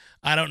nerves.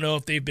 I don't know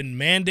if they've been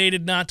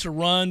mandated not to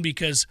run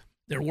because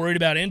they're worried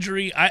about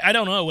injury. I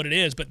don't know what it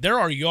is, but there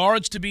are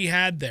yards to be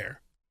had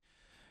there.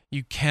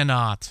 You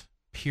cannot,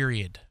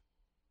 period,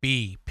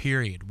 be,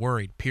 period,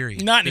 worried,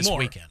 period. Not this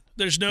anymore. Weekend.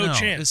 There's no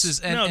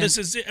chance.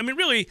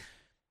 Really,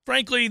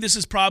 frankly, this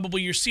is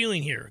probably your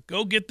ceiling here.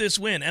 Go get this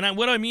win. And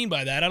what I mean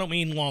by that, I don't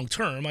mean long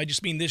term. I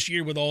just mean this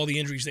year with all the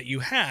injuries that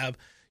you have,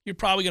 you're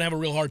probably going to have a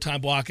real hard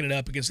time blocking it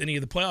up against any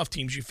of the playoff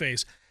teams you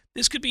face.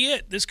 This could be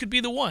it. This could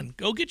be the one.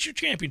 Go get your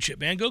championship,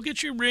 man. Go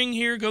get your ring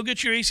here. Go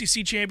get your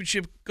ACC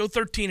championship. Go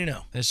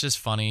 13-0. It's just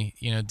funny.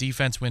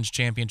 Defense wins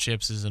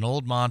championships is an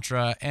old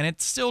mantra, and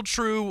it's still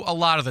true a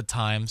lot of the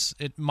times.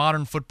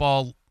 Modern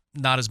football,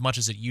 not as much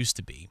as it used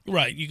to be.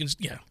 Right.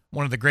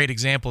 One of the great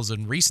examples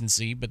in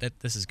recency, but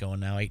this is going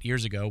now 8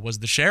 years ago, was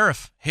the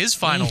Sheriff. His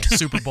final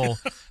Super Bowl.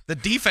 The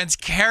defense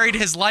carried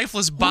his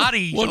lifeless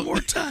body. One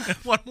more time.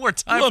 One more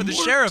time for the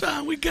Sheriff. One more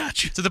time. We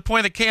got you. To the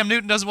point that Cam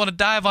Newton doesn't want to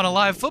dive on a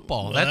live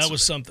football. Well, that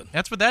was something.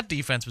 That's what that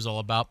defense was all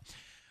about.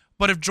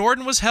 But if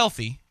Jordan was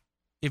healthy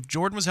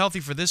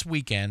for this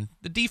weekend,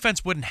 the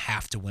defense wouldn't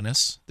have to win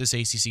us this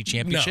ACC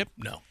championship.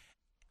 No.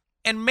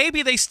 And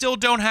maybe they still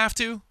don't have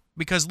to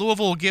because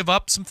Louisville will give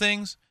up some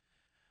things.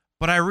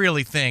 But I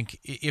really think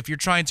if you're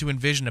trying to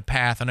envision a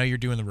path, I know you're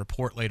doing the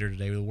report later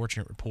today, the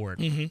Warchant Report,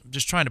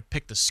 just trying to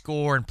pick the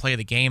score and play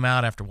the game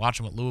out after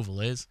watching what Louisville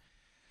is,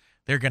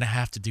 they're going to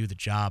have to do the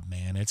job,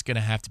 man. It's going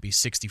to have to be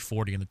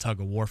 60-40 in the tug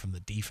of war from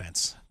the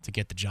defense to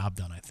get the job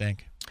done, I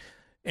think.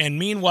 And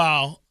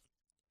meanwhile,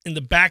 in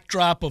the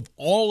backdrop of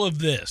all of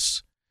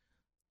this,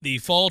 the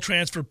fall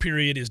transfer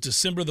period is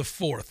December the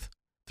 4th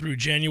through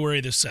January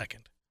the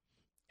 2nd.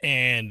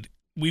 And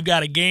we've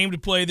got a game to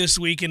play this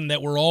weekend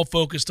that we're all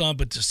focused on,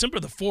 but December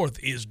the 4th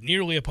is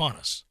nearly upon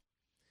us.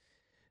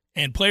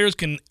 And players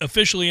can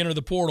officially enter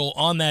the portal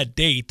on that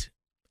date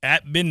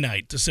at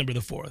midnight, December the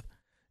 4th.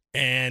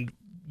 And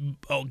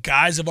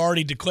guys have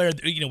already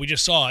declared, we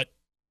just saw it.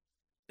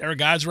 There are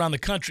guys around the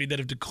country that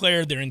have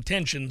declared their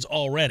intentions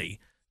already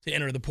to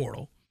enter the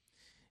portal.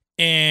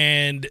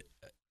 And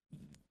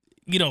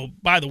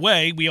by the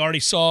way, we already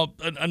saw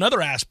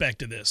another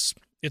aspect of this.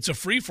 It's a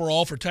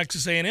free-for-all for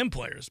Texas A&M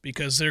players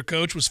because their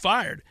coach was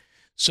fired.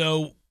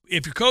 So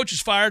if your coach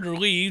is fired or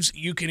leaves,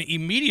 you can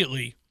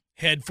immediately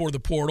head for the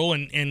portal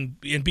and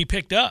be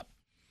picked up.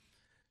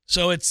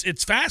 So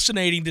it's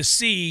fascinating to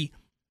see,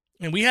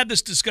 and we had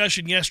this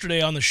discussion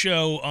yesterday on the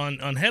show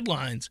on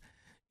Headlines.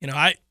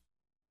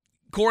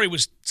 Corey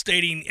was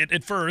stating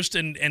at first,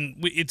 and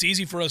it's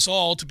easy for us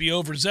all to be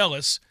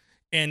overzealous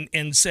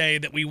and say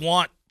that we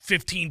want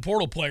 15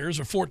 portal players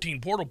or 14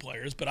 portal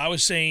players, but I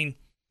was saying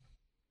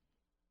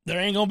there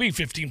ain't going to be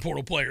 15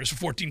 portal players or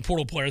 14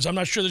 portal players. I'm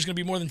not sure there's going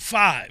to be more than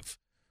 5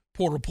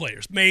 portal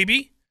players.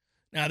 Maybe.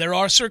 Now, there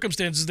are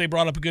circumstances. They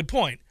brought up a good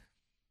point.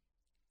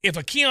 If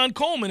a Keon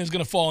Coleman is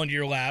going to fall into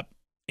your lap,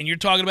 and you're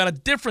talking about a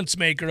difference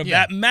maker of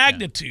that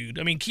magnitude,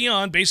 I mean,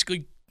 Keon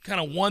basically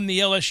kind of won the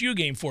LSU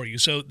game for you.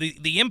 So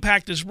the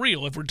impact is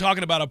real. If we're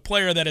talking about a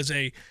player that is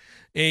a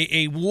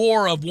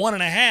WAR of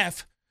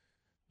 1.5,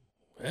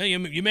 you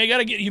maybe got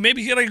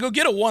to go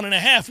get a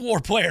 1.5 WAR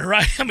player,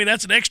 right? I mean,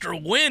 that's an extra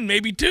win,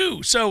 maybe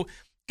 2. So,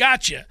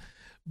 gotcha.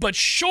 But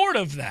short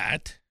of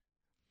that,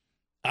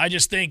 I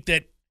just think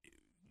that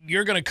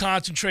you're going to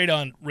concentrate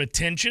on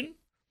retention,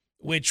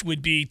 which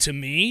would be, to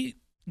me,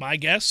 my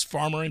guess,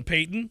 Farmer and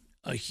Peyton,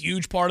 a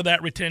huge part of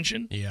that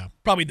retention. Yeah.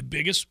 Probably the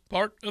biggest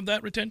part of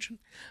that retention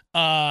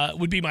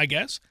would be my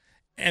guess.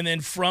 And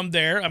then from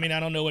there, I mean, I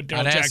don't know what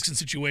Daryl Jackson's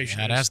situation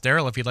is. I'd ask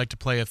Daryl if he'd like to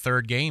play a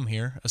third game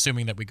here,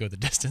 assuming that we go the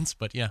distance.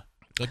 But, yeah,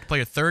 like to play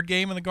a third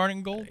game in the Garnet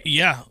and Gold?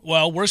 Yeah.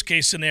 Well,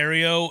 worst-case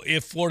scenario,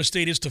 if Florida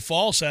State is to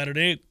fall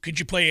Saturday, could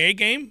you play a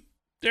game,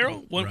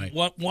 Daryl?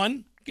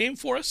 One game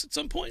for us at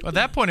some point? Well, at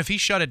that point, if he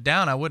shut it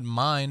down, I wouldn't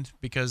mind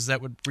because that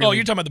would really... Oh,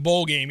 you're talking about the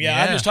bowl game.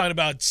 Yeah, I'm just talking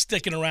about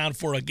sticking around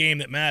for a game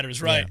that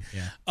matters, right?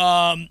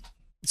 Yeah.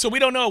 So we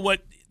don't know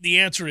what the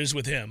answer is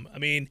with him. I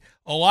mean,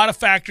 a lot of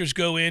factors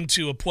go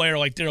into a player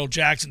like Daryl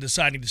Jackson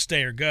deciding to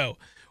stay or go,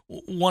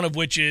 one of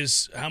which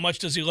is how much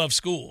does he love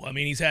school? I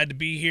mean, he's had to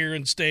be here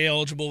and stay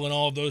eligible and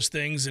all of those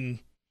things, and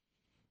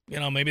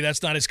maybe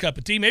that's not his cup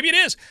of tea. Maybe it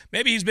is.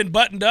 Maybe he's been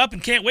buttoned up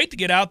and can't wait to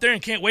get out there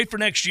and can't wait for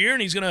next year,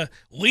 and he's going to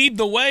lead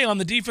the way on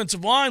the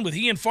defensive line with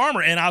he and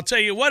Farmer. And I'll tell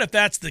you what, if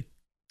that's the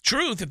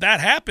truth, if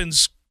that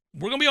happens,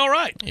 we're going to be all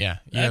right. Yeah.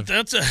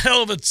 That's a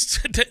hell of a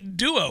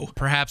duo.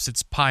 Perhaps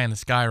it's pie in the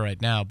sky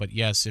right now, but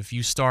yes, if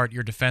you start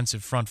your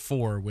defensive front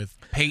four with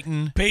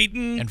Peyton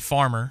and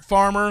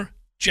Farmer,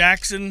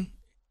 Jackson,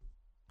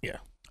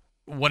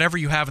 whatever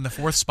you have in the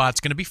fourth spot is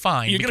going to be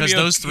fine because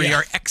those three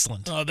are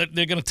excellent.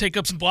 They're going to take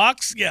up some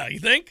blocks? Yeah, you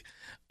think?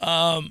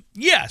 So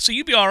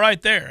you'd be all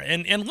right there.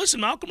 And listen,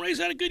 Malcolm Ray's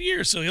had a good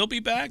year, so he'll be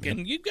back,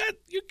 and you're going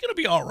to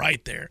be all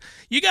right there.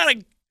 You got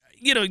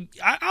to,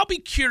 I'll be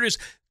curious.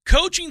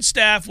 Coaching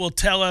staff will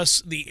tell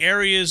us the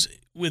areas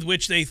with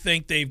which they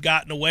think they've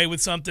gotten away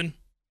with something,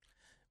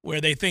 where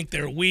they think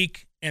they're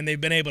weak and they've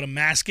been able to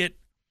mask it.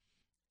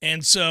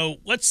 And so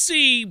let's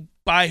see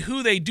by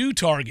who they do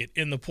target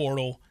in the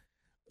portal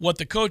what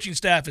the coaching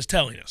staff is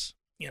telling us.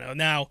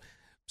 Now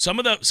some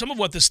of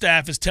what the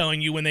staff is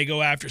telling you when they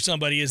go after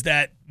somebody is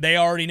that they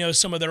already know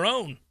some of their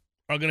own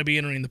are going to be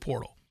entering the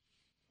portal.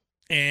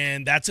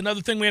 And that's another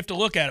thing we have to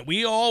look at.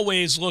 We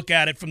always look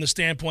at it from the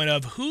standpoint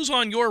of who's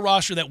on your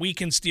roster that we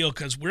can steal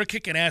because we're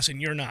kicking ass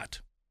and you're not.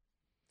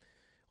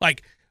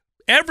 Like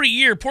every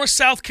year, poor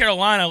South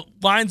Carolina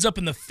lines up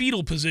in the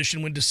fetal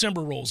position when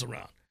December rolls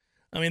around.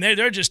 I mean,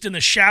 they're just in the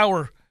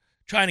shower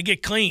trying to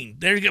get clean.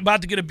 They're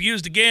about to get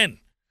abused again.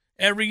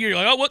 Every year,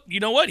 you're like, you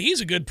know what? He's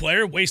a good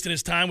player, wasting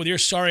his time with your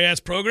sorry-ass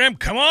program.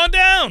 Come on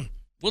down.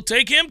 We'll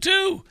take him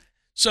too.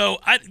 So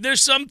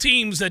there's some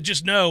teams that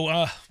just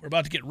know we're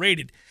about to get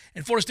raided.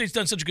 And Florida State's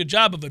done such a good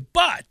job of it.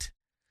 But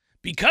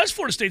because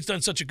Florida State's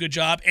done such a good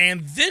job,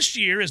 and this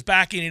year is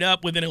backing it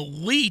up with an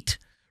elite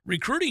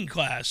recruiting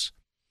class,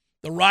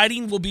 the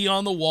writing will be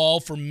on the wall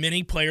for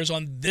many players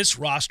on this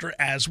roster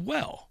as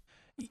well.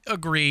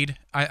 Agreed.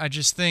 I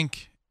just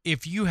think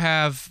if you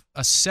have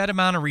a set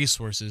amount of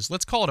resources,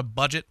 let's call it a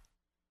budget,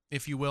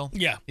 if you will.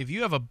 Yeah. If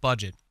you have a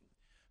budget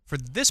for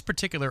this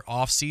particular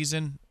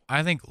offseason,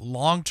 I think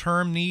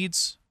long-term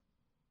needs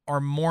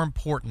are more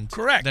important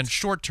than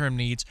short-term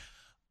needs,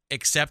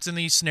 except in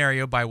the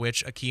scenario by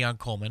which a Keon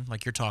Coleman,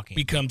 like you're talking,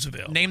 becomes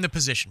available. Name the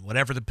position,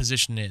 whatever the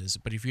position is.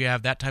 But if you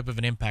have that type of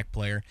an impact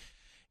player,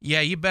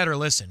 you better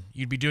listen.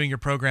 You'd be doing your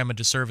program a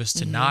disservice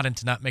to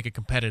not make a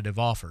competitive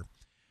offer.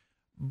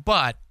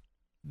 But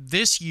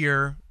this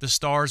year, the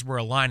stars were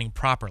aligning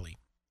properly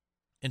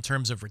in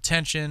terms of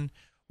retention,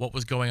 what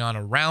was going on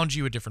around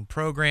you at different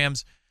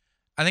programs.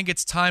 I think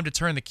it's time to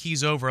turn the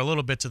keys over a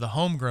little bit to the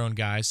homegrown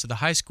guys, to the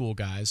high school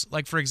guys.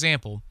 Like, for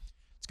example,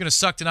 it's going to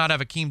suck to not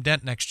have Akeem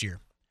Dent next year.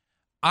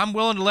 I'm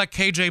willing to let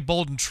KJ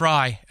Bolden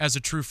try as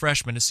a true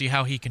freshman to see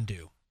how he can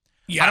do.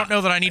 Yeah. I don't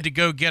know that I need to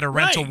go get a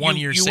rental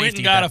 1-year safety. You went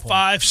and got a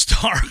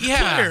 5-star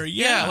player.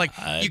 Yeah. Like,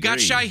 you got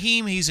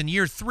Shaheem. He's in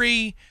year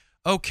 3.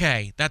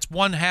 Okay, that's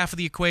one half of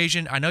the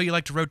equation. I know you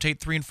like to rotate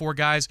 3 and 4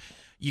 guys.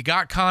 You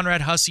got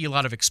Conrad Hussey, a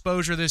lot of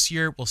exposure this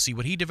year. We'll see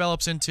what he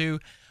develops into.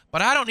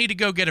 But I don't need to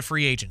go get a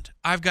free agent.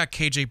 I've got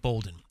KJ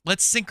Bolden.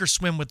 Let's sink or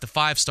swim with the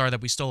 5-star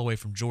that we stole away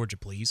from Georgia,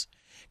 please.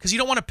 Because you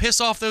don't want to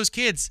piss off those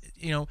kids,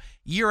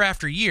 year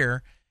after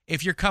year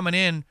if you're coming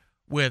in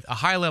with a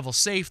high-level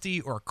safety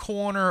or a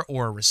corner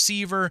or a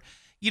receiver.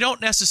 You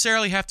don't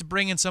necessarily have to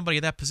bring in somebody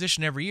at that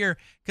position every year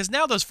because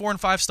now those 4- and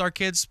 5-star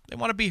kids, they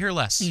want to be here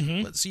less.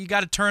 Mm-hmm. So you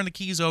got to turn the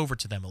keys over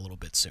to them a little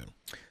bit soon.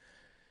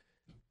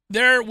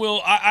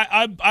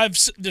 I've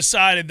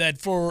decided that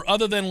for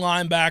other than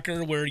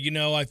linebacker, where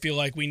I feel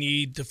like we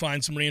need to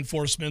find some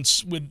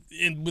reinforcements with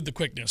the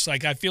quickness.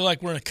 Like I feel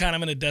like we're kind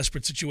of in a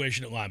desperate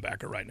situation at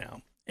linebacker right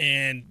now,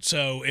 and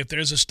so if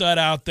there's a stud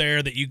out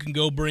there that you can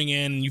go bring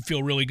in and you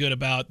feel really good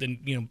about,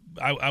 then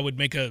I would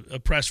make a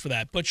press for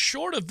that. But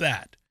short of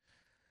that,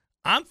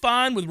 I'm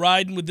fine with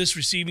riding with this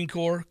receiving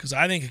core because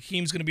I think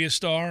Hakeem's going to be a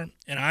star,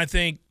 and I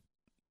think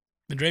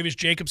Andrevius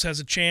Jacobs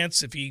has a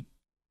chance if he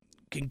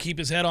can keep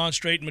his head on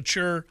straight and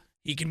mature.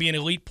 He can be an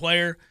elite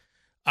player.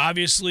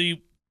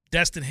 Obviously,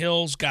 Destin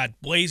Hill's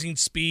got blazing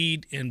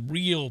speed and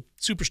real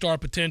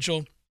superstar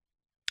potential.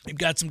 You've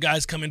got some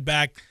guys coming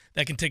back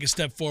that can take a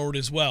step forward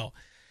as well.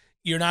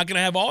 You're not going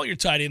to have all your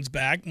tight ends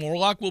back.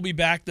 Morlock will be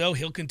back, though.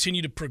 He'll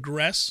continue to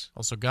progress.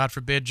 Also, God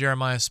forbid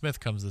Jeremiah Smith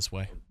comes this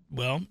way.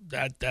 Well,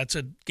 that's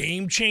a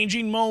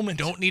game-changing moment.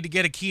 Don't need to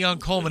get a Keon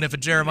Coleman if a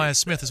Jeremiah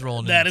Smith is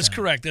rolling in. That is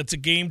correct. That's a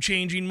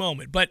game-changing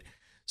moment. But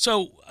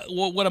so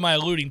what am I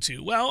alluding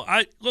to? Well,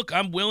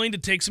 I'm willing to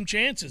take some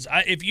chances.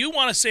 If you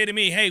want to say to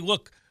me, hey,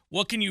 look,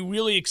 what can you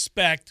really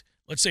expect?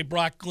 Let's say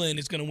Brock Glenn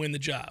is going to win the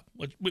job.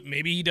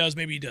 Maybe he does,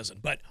 maybe he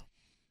doesn't. But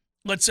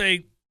let's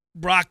say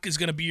Brock is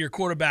going to be your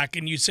quarterback,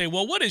 and you say,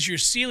 well, what is your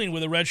ceiling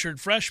with a redshirt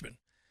freshman?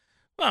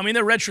 Well, I mean,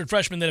 they're redshirt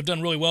freshmen that have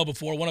done really well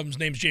before. One of them's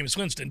named Jameis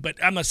Winston,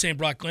 but I'm not saying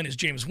Brock Glenn is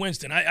Jameis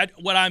Winston.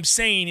 What I'm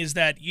saying is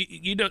that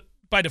you don't,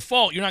 by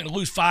default, you're not going to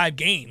lose 5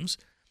 games.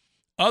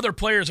 Other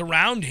players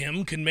around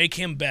him can make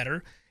him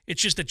better.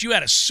 It's just that you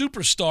had a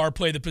superstar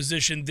play the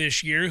position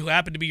this year who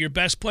happened to be your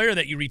best player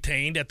that you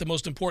retained at the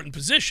most important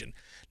position.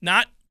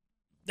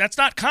 That's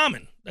not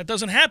common. That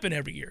doesn't happen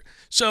every year.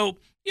 So,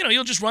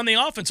 you'll just run the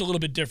offense a little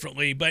bit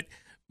differently. But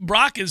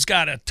Brock has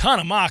got a ton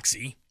of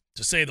moxie,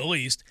 to say the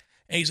least.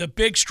 And he's a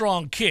big,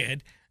 strong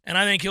kid. And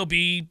I think he'll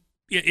be,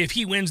 if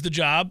he wins the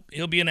job,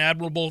 he'll be an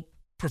admirable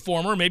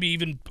performer, maybe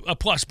even a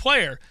plus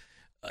player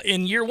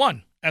in year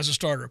 1 as a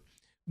starter.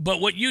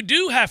 But what you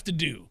do have to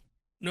do,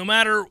 no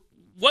matter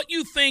what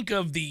you think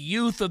of the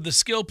youth of the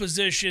skill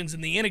positions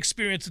and the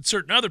inexperience at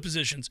certain other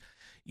positions,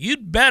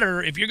 you'd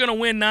better, if you're going to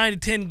win 9 to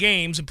 10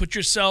 games and put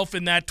yourself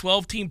in that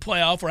 12-team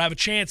playoff or have a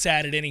chance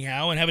at it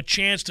anyhow and have a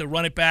chance to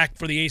run it back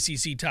for the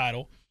ACC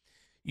title,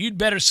 you'd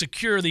better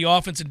secure the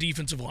offense and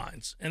defensive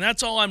lines. And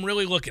that's all I'm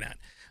really looking at.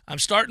 I'm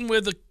starting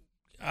with,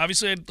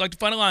 obviously, I'd like to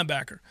find a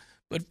linebacker,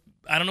 but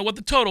I don't know what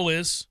the total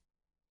is.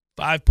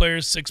 5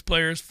 players, 6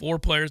 players, 4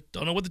 players.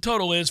 Don't know what the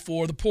total is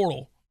for the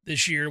portal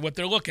this year, what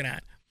they're looking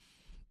at.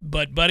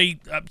 But, buddy,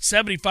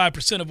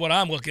 75% of what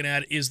I'm looking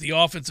at is the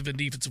offensive and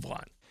defensive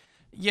line.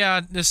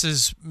 Yeah, this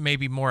is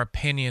maybe more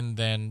opinion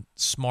than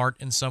smart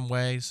in some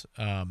ways.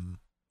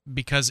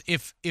 Because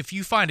if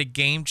you find a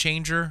game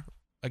changer,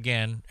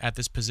 again, at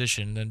this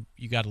position, then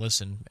you got to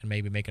listen and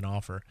maybe make an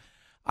offer.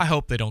 I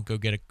hope they don't go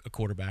get a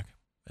quarterback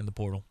in the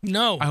portal.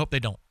 No. I hope they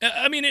don't.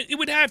 I mean, it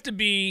would have to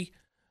be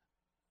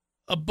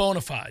a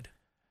bona fide.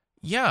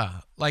 Yeah.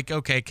 Like,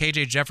 okay,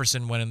 KJ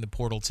Jefferson went in the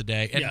portal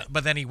today,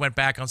 but then he went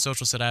back on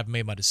social, said, I haven't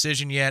made my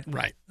decision yet.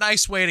 Right.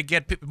 Nice way to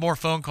get more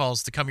phone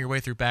calls to come your way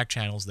through back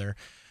channels there.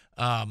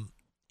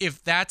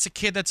 If that's a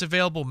kid that's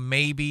available,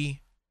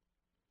 maybe.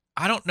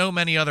 I don't know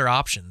many other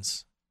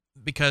options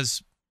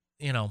because,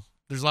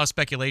 there's a lot of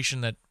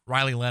speculation that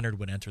Riley Leonard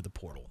would enter the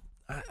portal.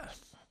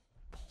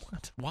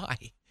 What? Why?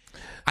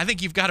 I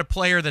think you've got a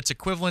player that's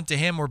equivalent to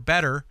him or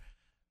better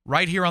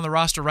right here on the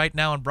roster right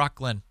now in Brock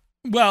Glenn.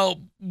 Well,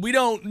 we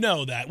don't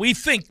know that. We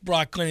think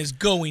Brock Glenn is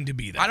going to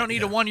be that. I don't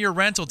need a 1-year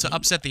rental to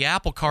upset the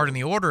apple cart in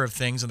the order of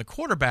things in the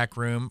quarterback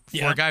room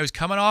for a guy who's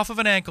coming off of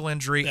an ankle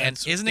injury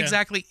and isn't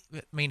exactly –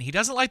 I mean, he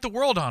doesn't light the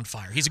world on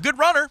fire. He's a good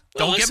runner.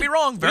 Don't get me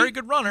wrong. Very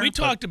good runner. We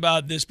talked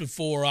about this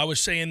before. I was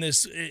saying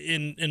this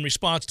in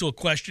response to a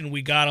question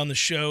we got on the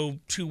show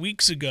 2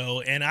 weeks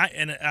ago, and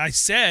I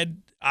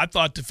said I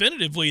thought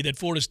definitively that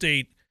Florida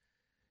State –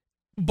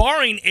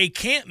 barring a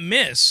can't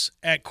miss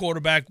at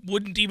quarterback,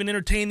 wouldn't even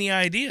entertain the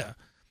idea.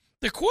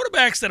 The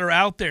quarterbacks that are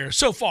out there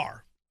so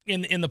far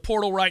in the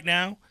portal right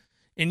now,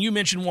 and you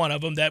mentioned one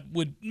of them that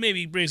would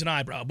maybe raise an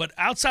eyebrow, but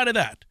outside of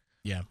that,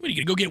 what, are you going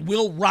to go get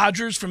Will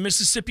Rogers from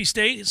Mississippi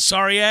State?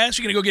 Sorry ass.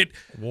 You're going to go get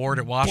Ward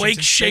at Washington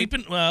Blake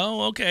Shapen?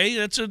 Well, okay,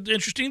 that's an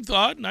interesting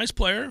thought. Nice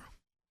player.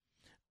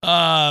 He's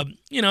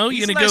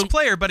a nice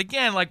player, but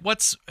again, like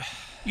what's...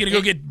 You're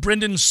going to go get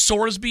Brendan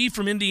Sorsby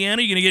from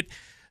Indiana? You're going to get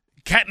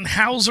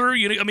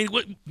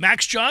Kattenhauser,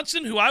 Max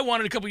Johnson, who I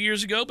wanted a couple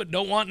years ago but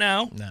don't want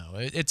now. No,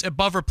 it's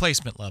above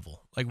replacement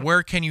level. Like,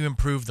 where can you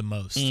improve the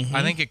most? Mm-hmm.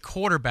 I think at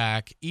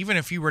quarterback, even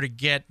if you were to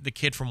get the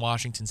kid from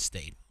Washington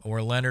State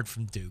or Leonard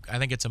from Duke, I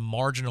think it's a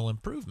marginal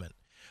improvement.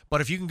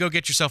 But if you can go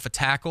get yourself a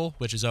tackle,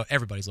 which is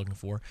everybody's looking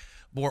for,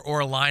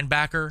 or a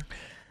linebacker,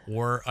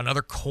 or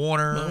another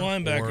corner. A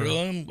linebacker.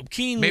 or I'm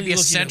keenly maybe a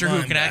looking center at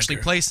who can actually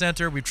linebacker. play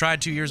center. We've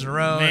tried 2 years in a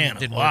row and it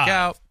didn't work alive.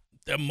 out.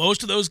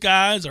 Most of those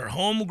guys are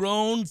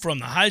homegrown from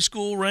the high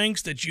school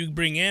ranks that you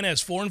bring in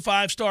as 4- and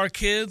 5-star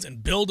kids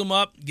and build them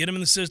up, get them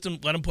in the system,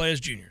 let them play as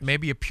juniors.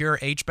 Maybe a pure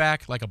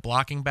H-back, like a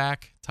blocking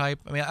back type.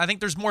 I mean, I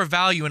think there's more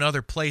value in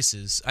other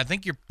places. I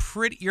think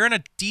you're in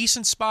a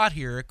decent spot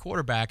here at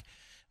quarterback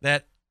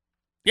that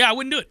Yeah, I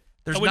wouldn't do it.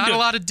 there's not a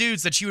lot of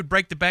dudes that you would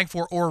break the bank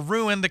for or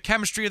ruin the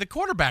chemistry of the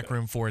quarterback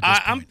room for at this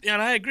point.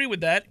 And I agree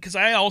with that because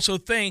I also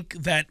think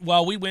that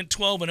while we went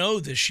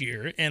 12-0 this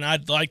year, and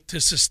I'd like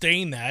to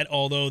sustain that,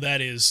 although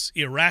that is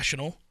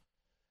irrational,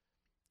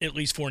 at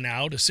least for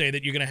now, to say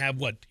that you're going to have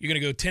what? You're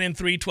going to go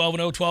 10-3,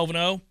 12-0,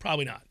 12-0?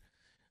 Probably not.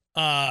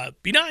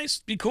 Be nice,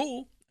 be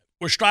cool.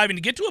 We're striving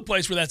to get to a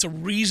place where that's a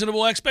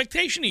reasonable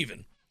expectation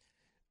even.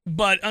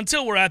 But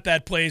until we're at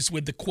that place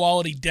with the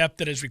quality depth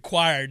that is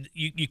required,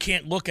 you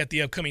can't look at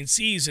the upcoming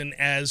season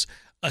as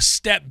a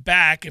step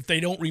back if they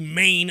don't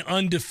remain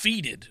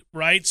undefeated,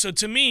 right? So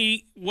to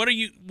me, what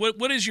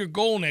is your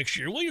goal next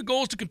year? Well, your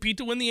goal is to compete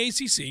to win the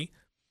ACC.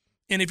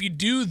 And if you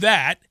do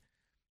that,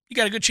 you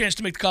got a good chance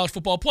to make the college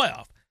football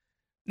playoff.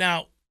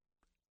 Now,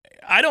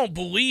 I don't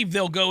believe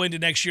they'll go into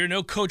next year.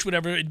 No coach would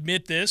ever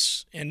admit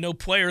this, and no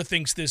player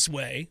thinks this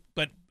way.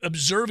 But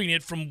observing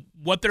it from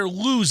what they're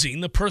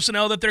losing, the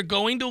personnel that they're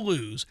going to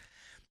lose,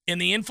 and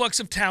the influx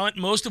of talent,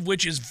 most of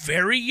which is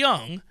very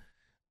young,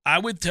 I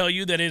would tell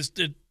you that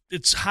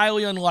it's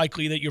highly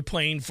unlikely that you're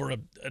playing for a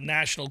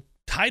national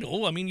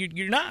title. I mean,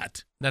 you're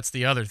not. That's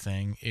the other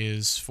thing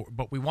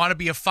but we want to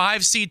be a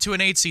 5 seed to an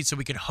 8 seed so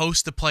we can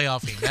host the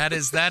playoff game. That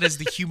is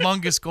the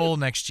humongous goal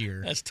next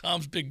year. That's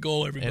Tom's big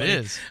goal, everybody. It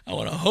is. I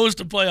want to host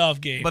a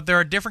playoff game. But there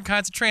are different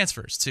kinds of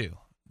transfers too.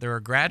 There are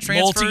grad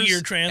transfers,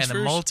 multi-year transfers, and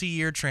the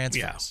multi-year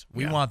transfers. Yeah.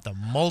 We want the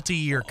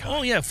multi-year kind.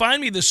 Oh, yeah. Find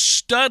me the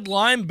stud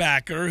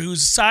linebacker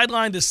who's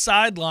sideline to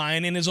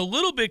sideline and is a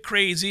little bit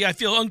crazy. I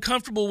feel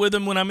uncomfortable with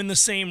him when I'm in the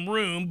same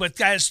room, but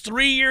has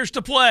 3 years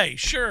to play.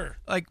 Sure.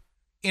 Like,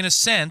 in a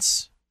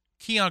sense,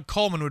 Keon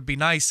Coleman would be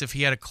nice if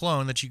he had a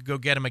clone that you could go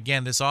get him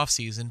again this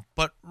offseason.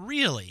 But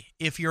really,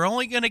 if you're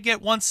only going to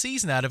get one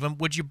season out of him,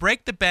 would you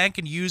break the bank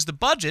and use the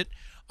budget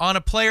on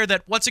a player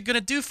that what's it going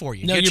to do for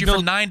you? No, Get you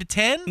from 9 to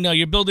 10? No,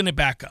 you're building it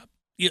back up.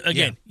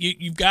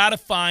 You've got to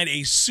find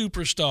a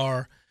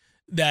superstar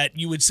that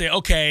you would say,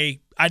 okay,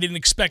 I didn't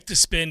expect to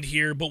spend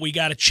here, but we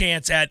got a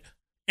chance at.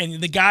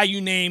 And the guy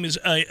you name is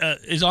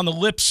on the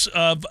lips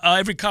of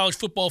every college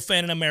football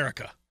fan in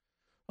America.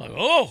 Like,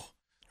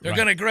 they're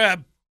going to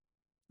grab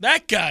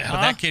that guy, huh?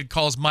 Well, that kid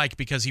calls Mike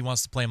because he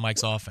wants to play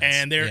Mike's offense.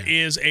 And there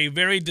is a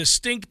very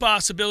distinct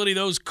possibility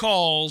those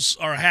calls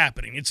are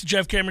happening. It's the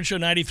Jeff Cameron Show,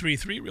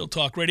 93.3 Real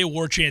Talk Radio,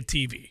 War Chant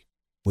TV.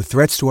 With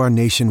threats to our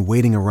nation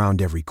waiting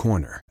around every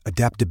corner,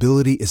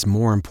 adaptability is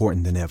more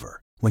important than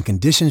ever. When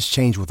conditions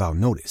change without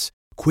notice,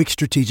 quick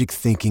strategic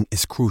thinking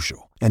is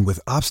crucial. And with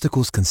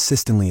obstacles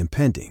consistently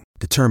impending,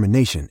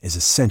 determination is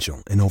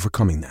essential in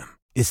overcoming them.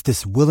 It's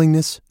this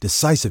willingness,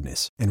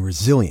 decisiveness, and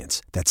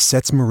resilience that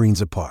sets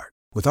Marines apart.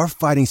 With our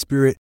fighting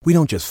spirit, we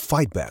don't just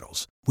fight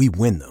battles, we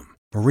win them.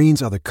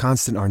 Marines are the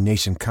constant our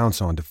nation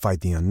counts on to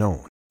fight the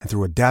unknown. And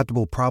through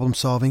adaptable problem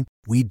solving,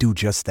 we do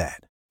just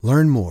that.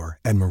 Learn more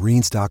at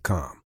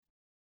marines.com.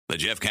 The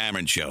Jeff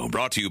Cameron Show,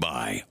 brought to you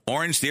by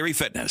Orange Theory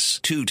Fitness.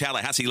 2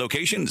 Tallahassee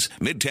locations,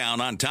 Midtown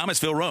on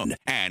Thomasville Road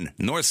and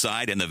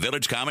Northside in the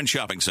Village Common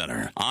Shopping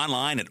Center.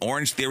 Online at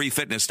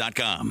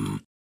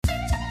orangetheoryfitness.com.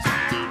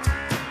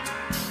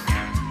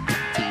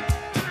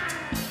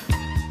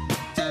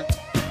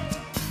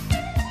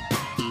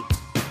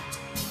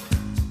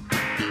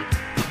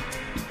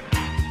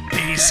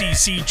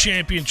 ACC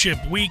Championship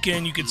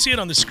weekend. You can see it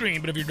on the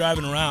screen, but if you're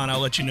driving around, I'll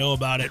let you know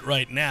about it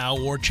right now.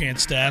 War Chant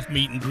staff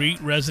meet and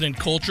greet, resident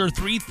culture,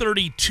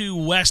 332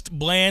 West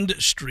Bland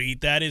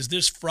Street. That is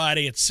this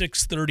Friday at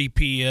 6:30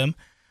 p.m.,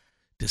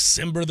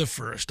 December the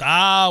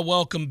 1st.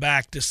 Welcome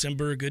back,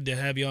 December. Good to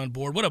have you on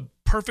board. What a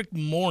perfect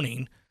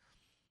morning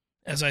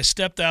as I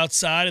stepped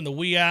outside in the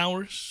wee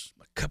hours,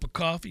 a cup of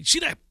coffee. See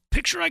that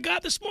picture I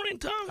got this morning,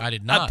 Tom? I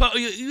did not.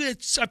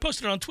 I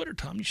posted it on Twitter,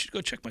 Tom. You should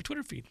go check my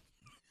Twitter feed.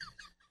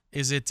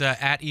 Is it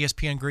at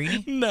ESPN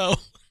Greeny? No.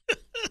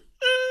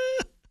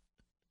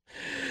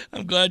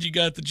 I'm glad you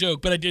got the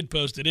joke, but I did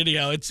post it.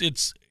 Anyhow,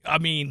 it's I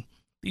mean,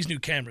 these new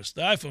cameras,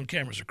 the iPhone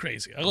cameras are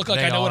crazy. I look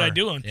like I know what I'm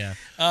doing. Yeah.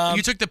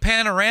 You took the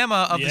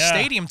panorama of the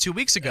stadium 2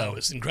 weeks ago. Oh,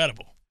 it's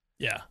incredible.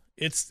 Yeah.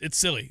 It's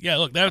silly. Yeah,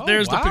 look,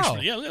 there's the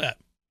picture. Yeah, look at that.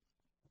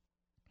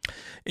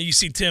 And you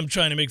see Tim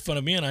trying to make fun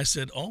of me, and I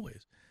said,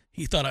 always.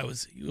 He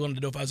wanted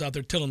to know if I was out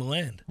there tilling the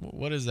land.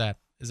 What is that?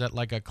 Is that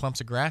like a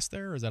clumps of grass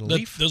there, or is that a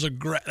leaf? Those are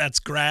that's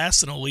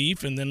grass and a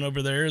leaf, and then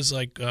over there is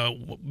like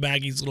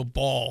Maggie's little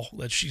ball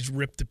that she's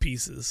ripped to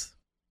pieces.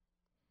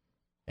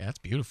 Yeah, that's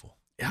beautiful.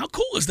 How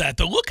cool is that,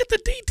 though? Look at the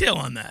detail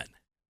on that.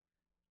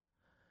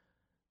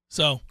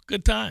 So,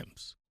 good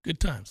times.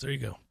 Good times. There you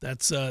go.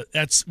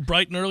 That's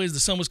bright and early as the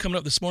sun was coming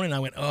up this morning. I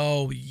went,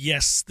 oh,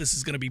 yes, this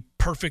is going to be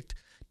perfect.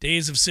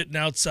 Days of sitting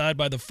outside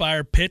by the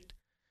fire pit,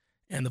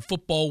 and the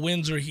football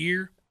winds are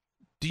here.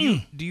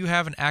 Do you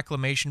have an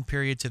acclimation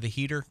period to the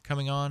heater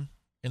coming on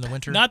in the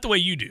winter? Not the way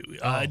you do.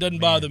 It doesn't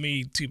bother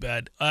me too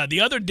bad.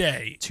 The other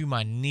day. To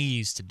my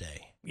knees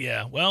today.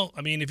 Yeah, well,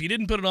 I mean, if you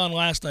didn't put it on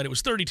last night, it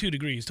was 32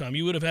 degrees, Tom.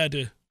 You would have had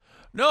to.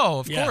 No,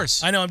 of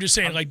course. I know. I'm just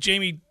saying, like,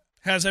 Jamie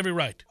has every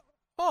right.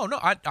 Oh, no,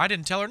 I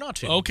didn't tell her not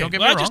to. Okay, Don't get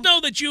well, me I just wrong.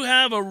 know that you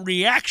have a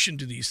reaction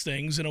to these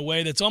things in a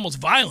way that's almost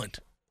violent.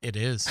 It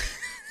is.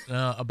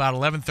 About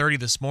 11:30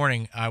 this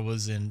morning, I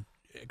was in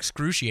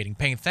excruciating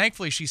pain.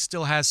 Thankfully, she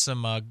still has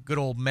some good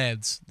old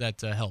meds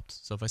that helped.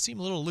 So if I seem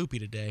a little loopy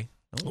today,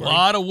 don't worry. A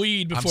lot of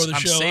weed before the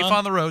show. I'm safe huh?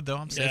 on the road, though.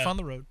 I'm safe on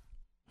the road.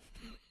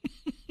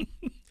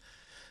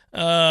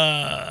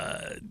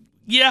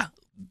 Yeah.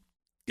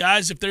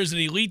 Guys, if there's an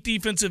elite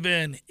defensive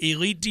end,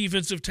 elite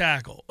defensive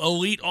tackle,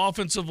 elite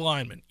offensive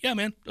lineman, yeah,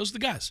 man, those are the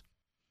guys.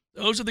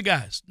 Those are the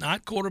guys.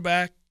 Not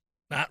quarterback,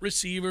 not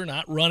receiver,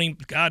 not running.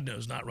 God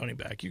knows, not running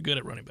back. You're good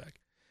at running back.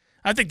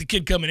 I think the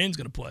kid coming in is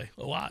going to play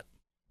a lot.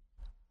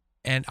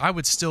 And I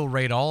would still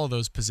rate all of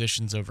those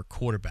positions over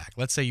quarterback.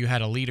 Let's say you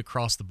had elite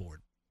across the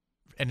board,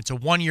 and it's a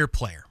one-year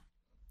player.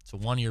 It's a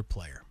one-year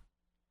player.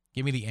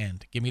 Give me the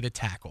end. Give me the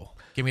tackle.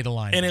 Give me the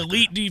linebacker. An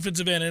elite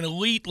defensive end, an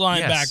elite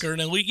linebacker,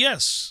 an elite,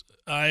 yes.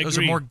 I agree. Those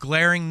are more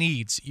glaring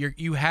needs.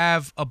 You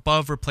have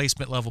above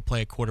replacement level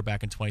play at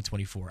quarterback in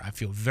 2024. I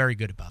feel very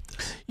good about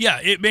this. Yeah,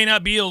 it may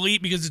not be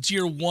elite because it's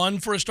year one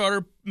for a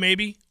starter,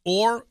 maybe,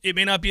 or it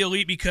may not be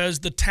elite because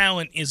the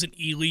talent isn't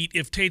elite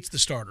if Tate's the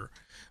starter.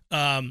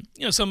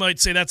 Some might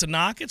say that's a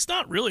knock. It's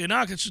not really a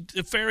knock. It's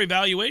a fair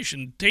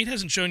evaluation. Tate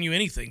hasn't shown you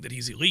anything that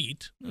he's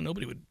elite.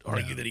 Nobody would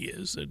argue that he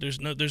is. There's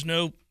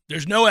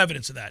no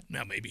evidence of that.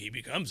 Now, maybe he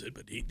becomes it,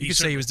 but you could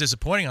say he was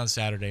disappointing on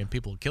Saturday, and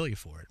people would kill you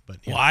for it. But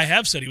I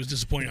have said he was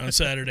disappointing on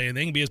Saturday, and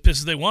they can be as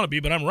pissed as they want to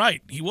be. But I'm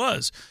right, he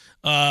was.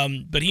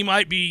 But he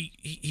might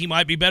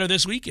be better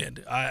this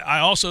weekend. I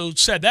also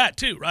said that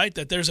too, right?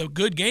 That there's a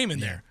good game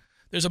in there.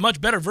 There's a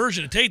much better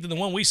version of Tate than the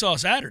one we saw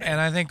Saturday.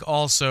 And I think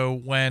also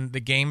when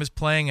the game is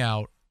playing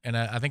out, and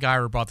I think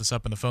Ira brought this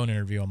up in the phone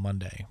interview on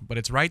Monday, but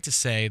it's right to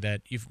say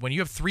that when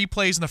you have 3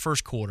 plays in the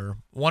first quarter,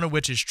 one of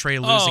which is Trey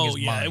losing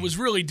his mind. It was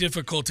really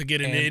difficult to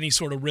get into any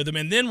sort of rhythm.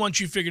 And then once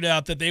you figured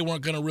out that they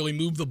weren't going to really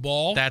move the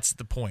ball. That's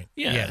the point.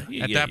 At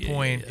that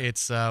point,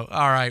 it's, all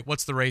right,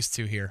 what's the race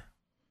to here?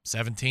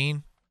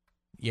 17?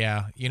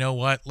 Yeah, you know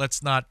what?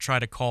 Let's not try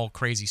to call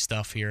crazy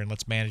stuff here, and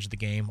let's manage the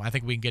game. I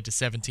think we can get to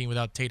 17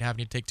 without Tate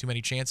having to take too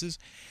many chances.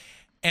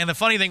 And the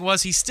funny thing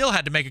was he still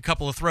had to make a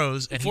couple of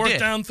throws, and he did. Fourth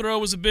down throw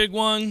was a big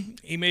one.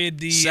 He made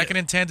the 2nd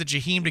and 10 to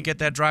Jaheim to get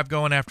that drive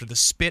going after the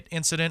spit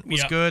incident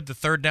was good. The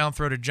 3rd down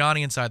throw to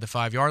Johnny inside the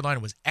 5-yard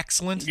line was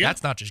excellent. Yep.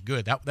 That's not just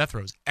good. That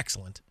throw is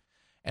excellent.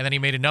 And then he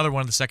made another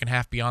one in the second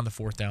half beyond the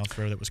 4th down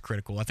throw that was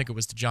critical. I think it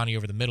was to Johnny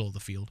over the middle of the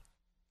field.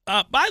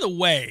 By the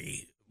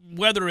way,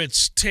 whether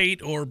it's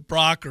Tate or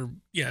Brock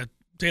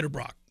Tate or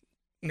Brock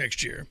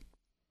next year,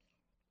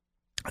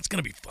 that's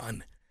going to be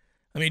fun.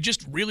 I mean,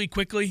 just really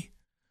quickly,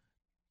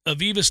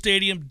 Aviva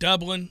Stadium,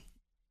 Dublin,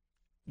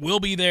 we'll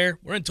be there.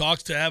 We're in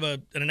talks to have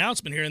an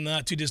announcement here in the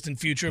not-too-distant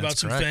future about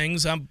some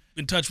things. I'm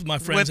in touch with my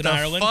friends in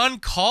Ireland. With a fun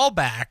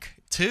callback,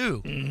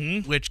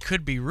 too, which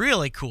could be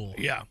really cool.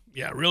 Yeah,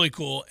 really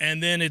cool.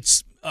 And then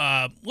it's,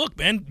 look,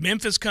 man,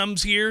 Memphis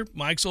comes here,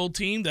 Mike's old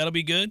team. That'll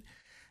be good.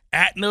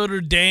 At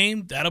Notre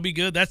Dame, that'll be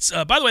good. That's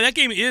by the way, that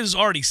game is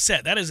already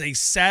set. That is a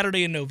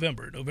Saturday in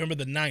November the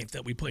 9th,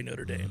 that we play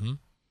Notre Dame. Mm-hmm.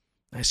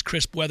 Nice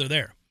crisp weather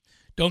there.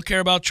 Don't care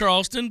about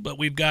Charleston, but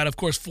we've got, of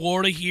course,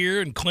 Florida here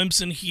and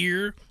Clemson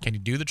here. Can you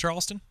do the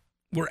Charleston?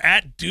 We're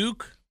at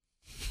Duke.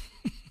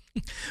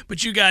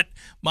 But you got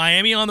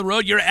Miami on the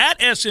road. You're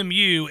at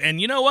SMU, and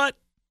you know what?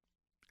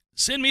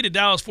 Send me to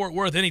Dallas-Fort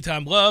Worth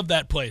anytime. Love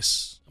that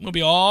place. I'm going to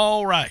be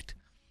all right.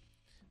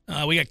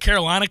 We got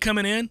Carolina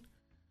coming in.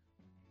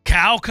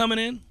 Cal coming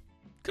in.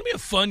 It's going to be a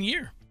fun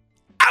year.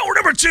 Hour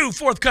number 2,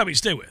 forthcoming.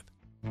 Stay with.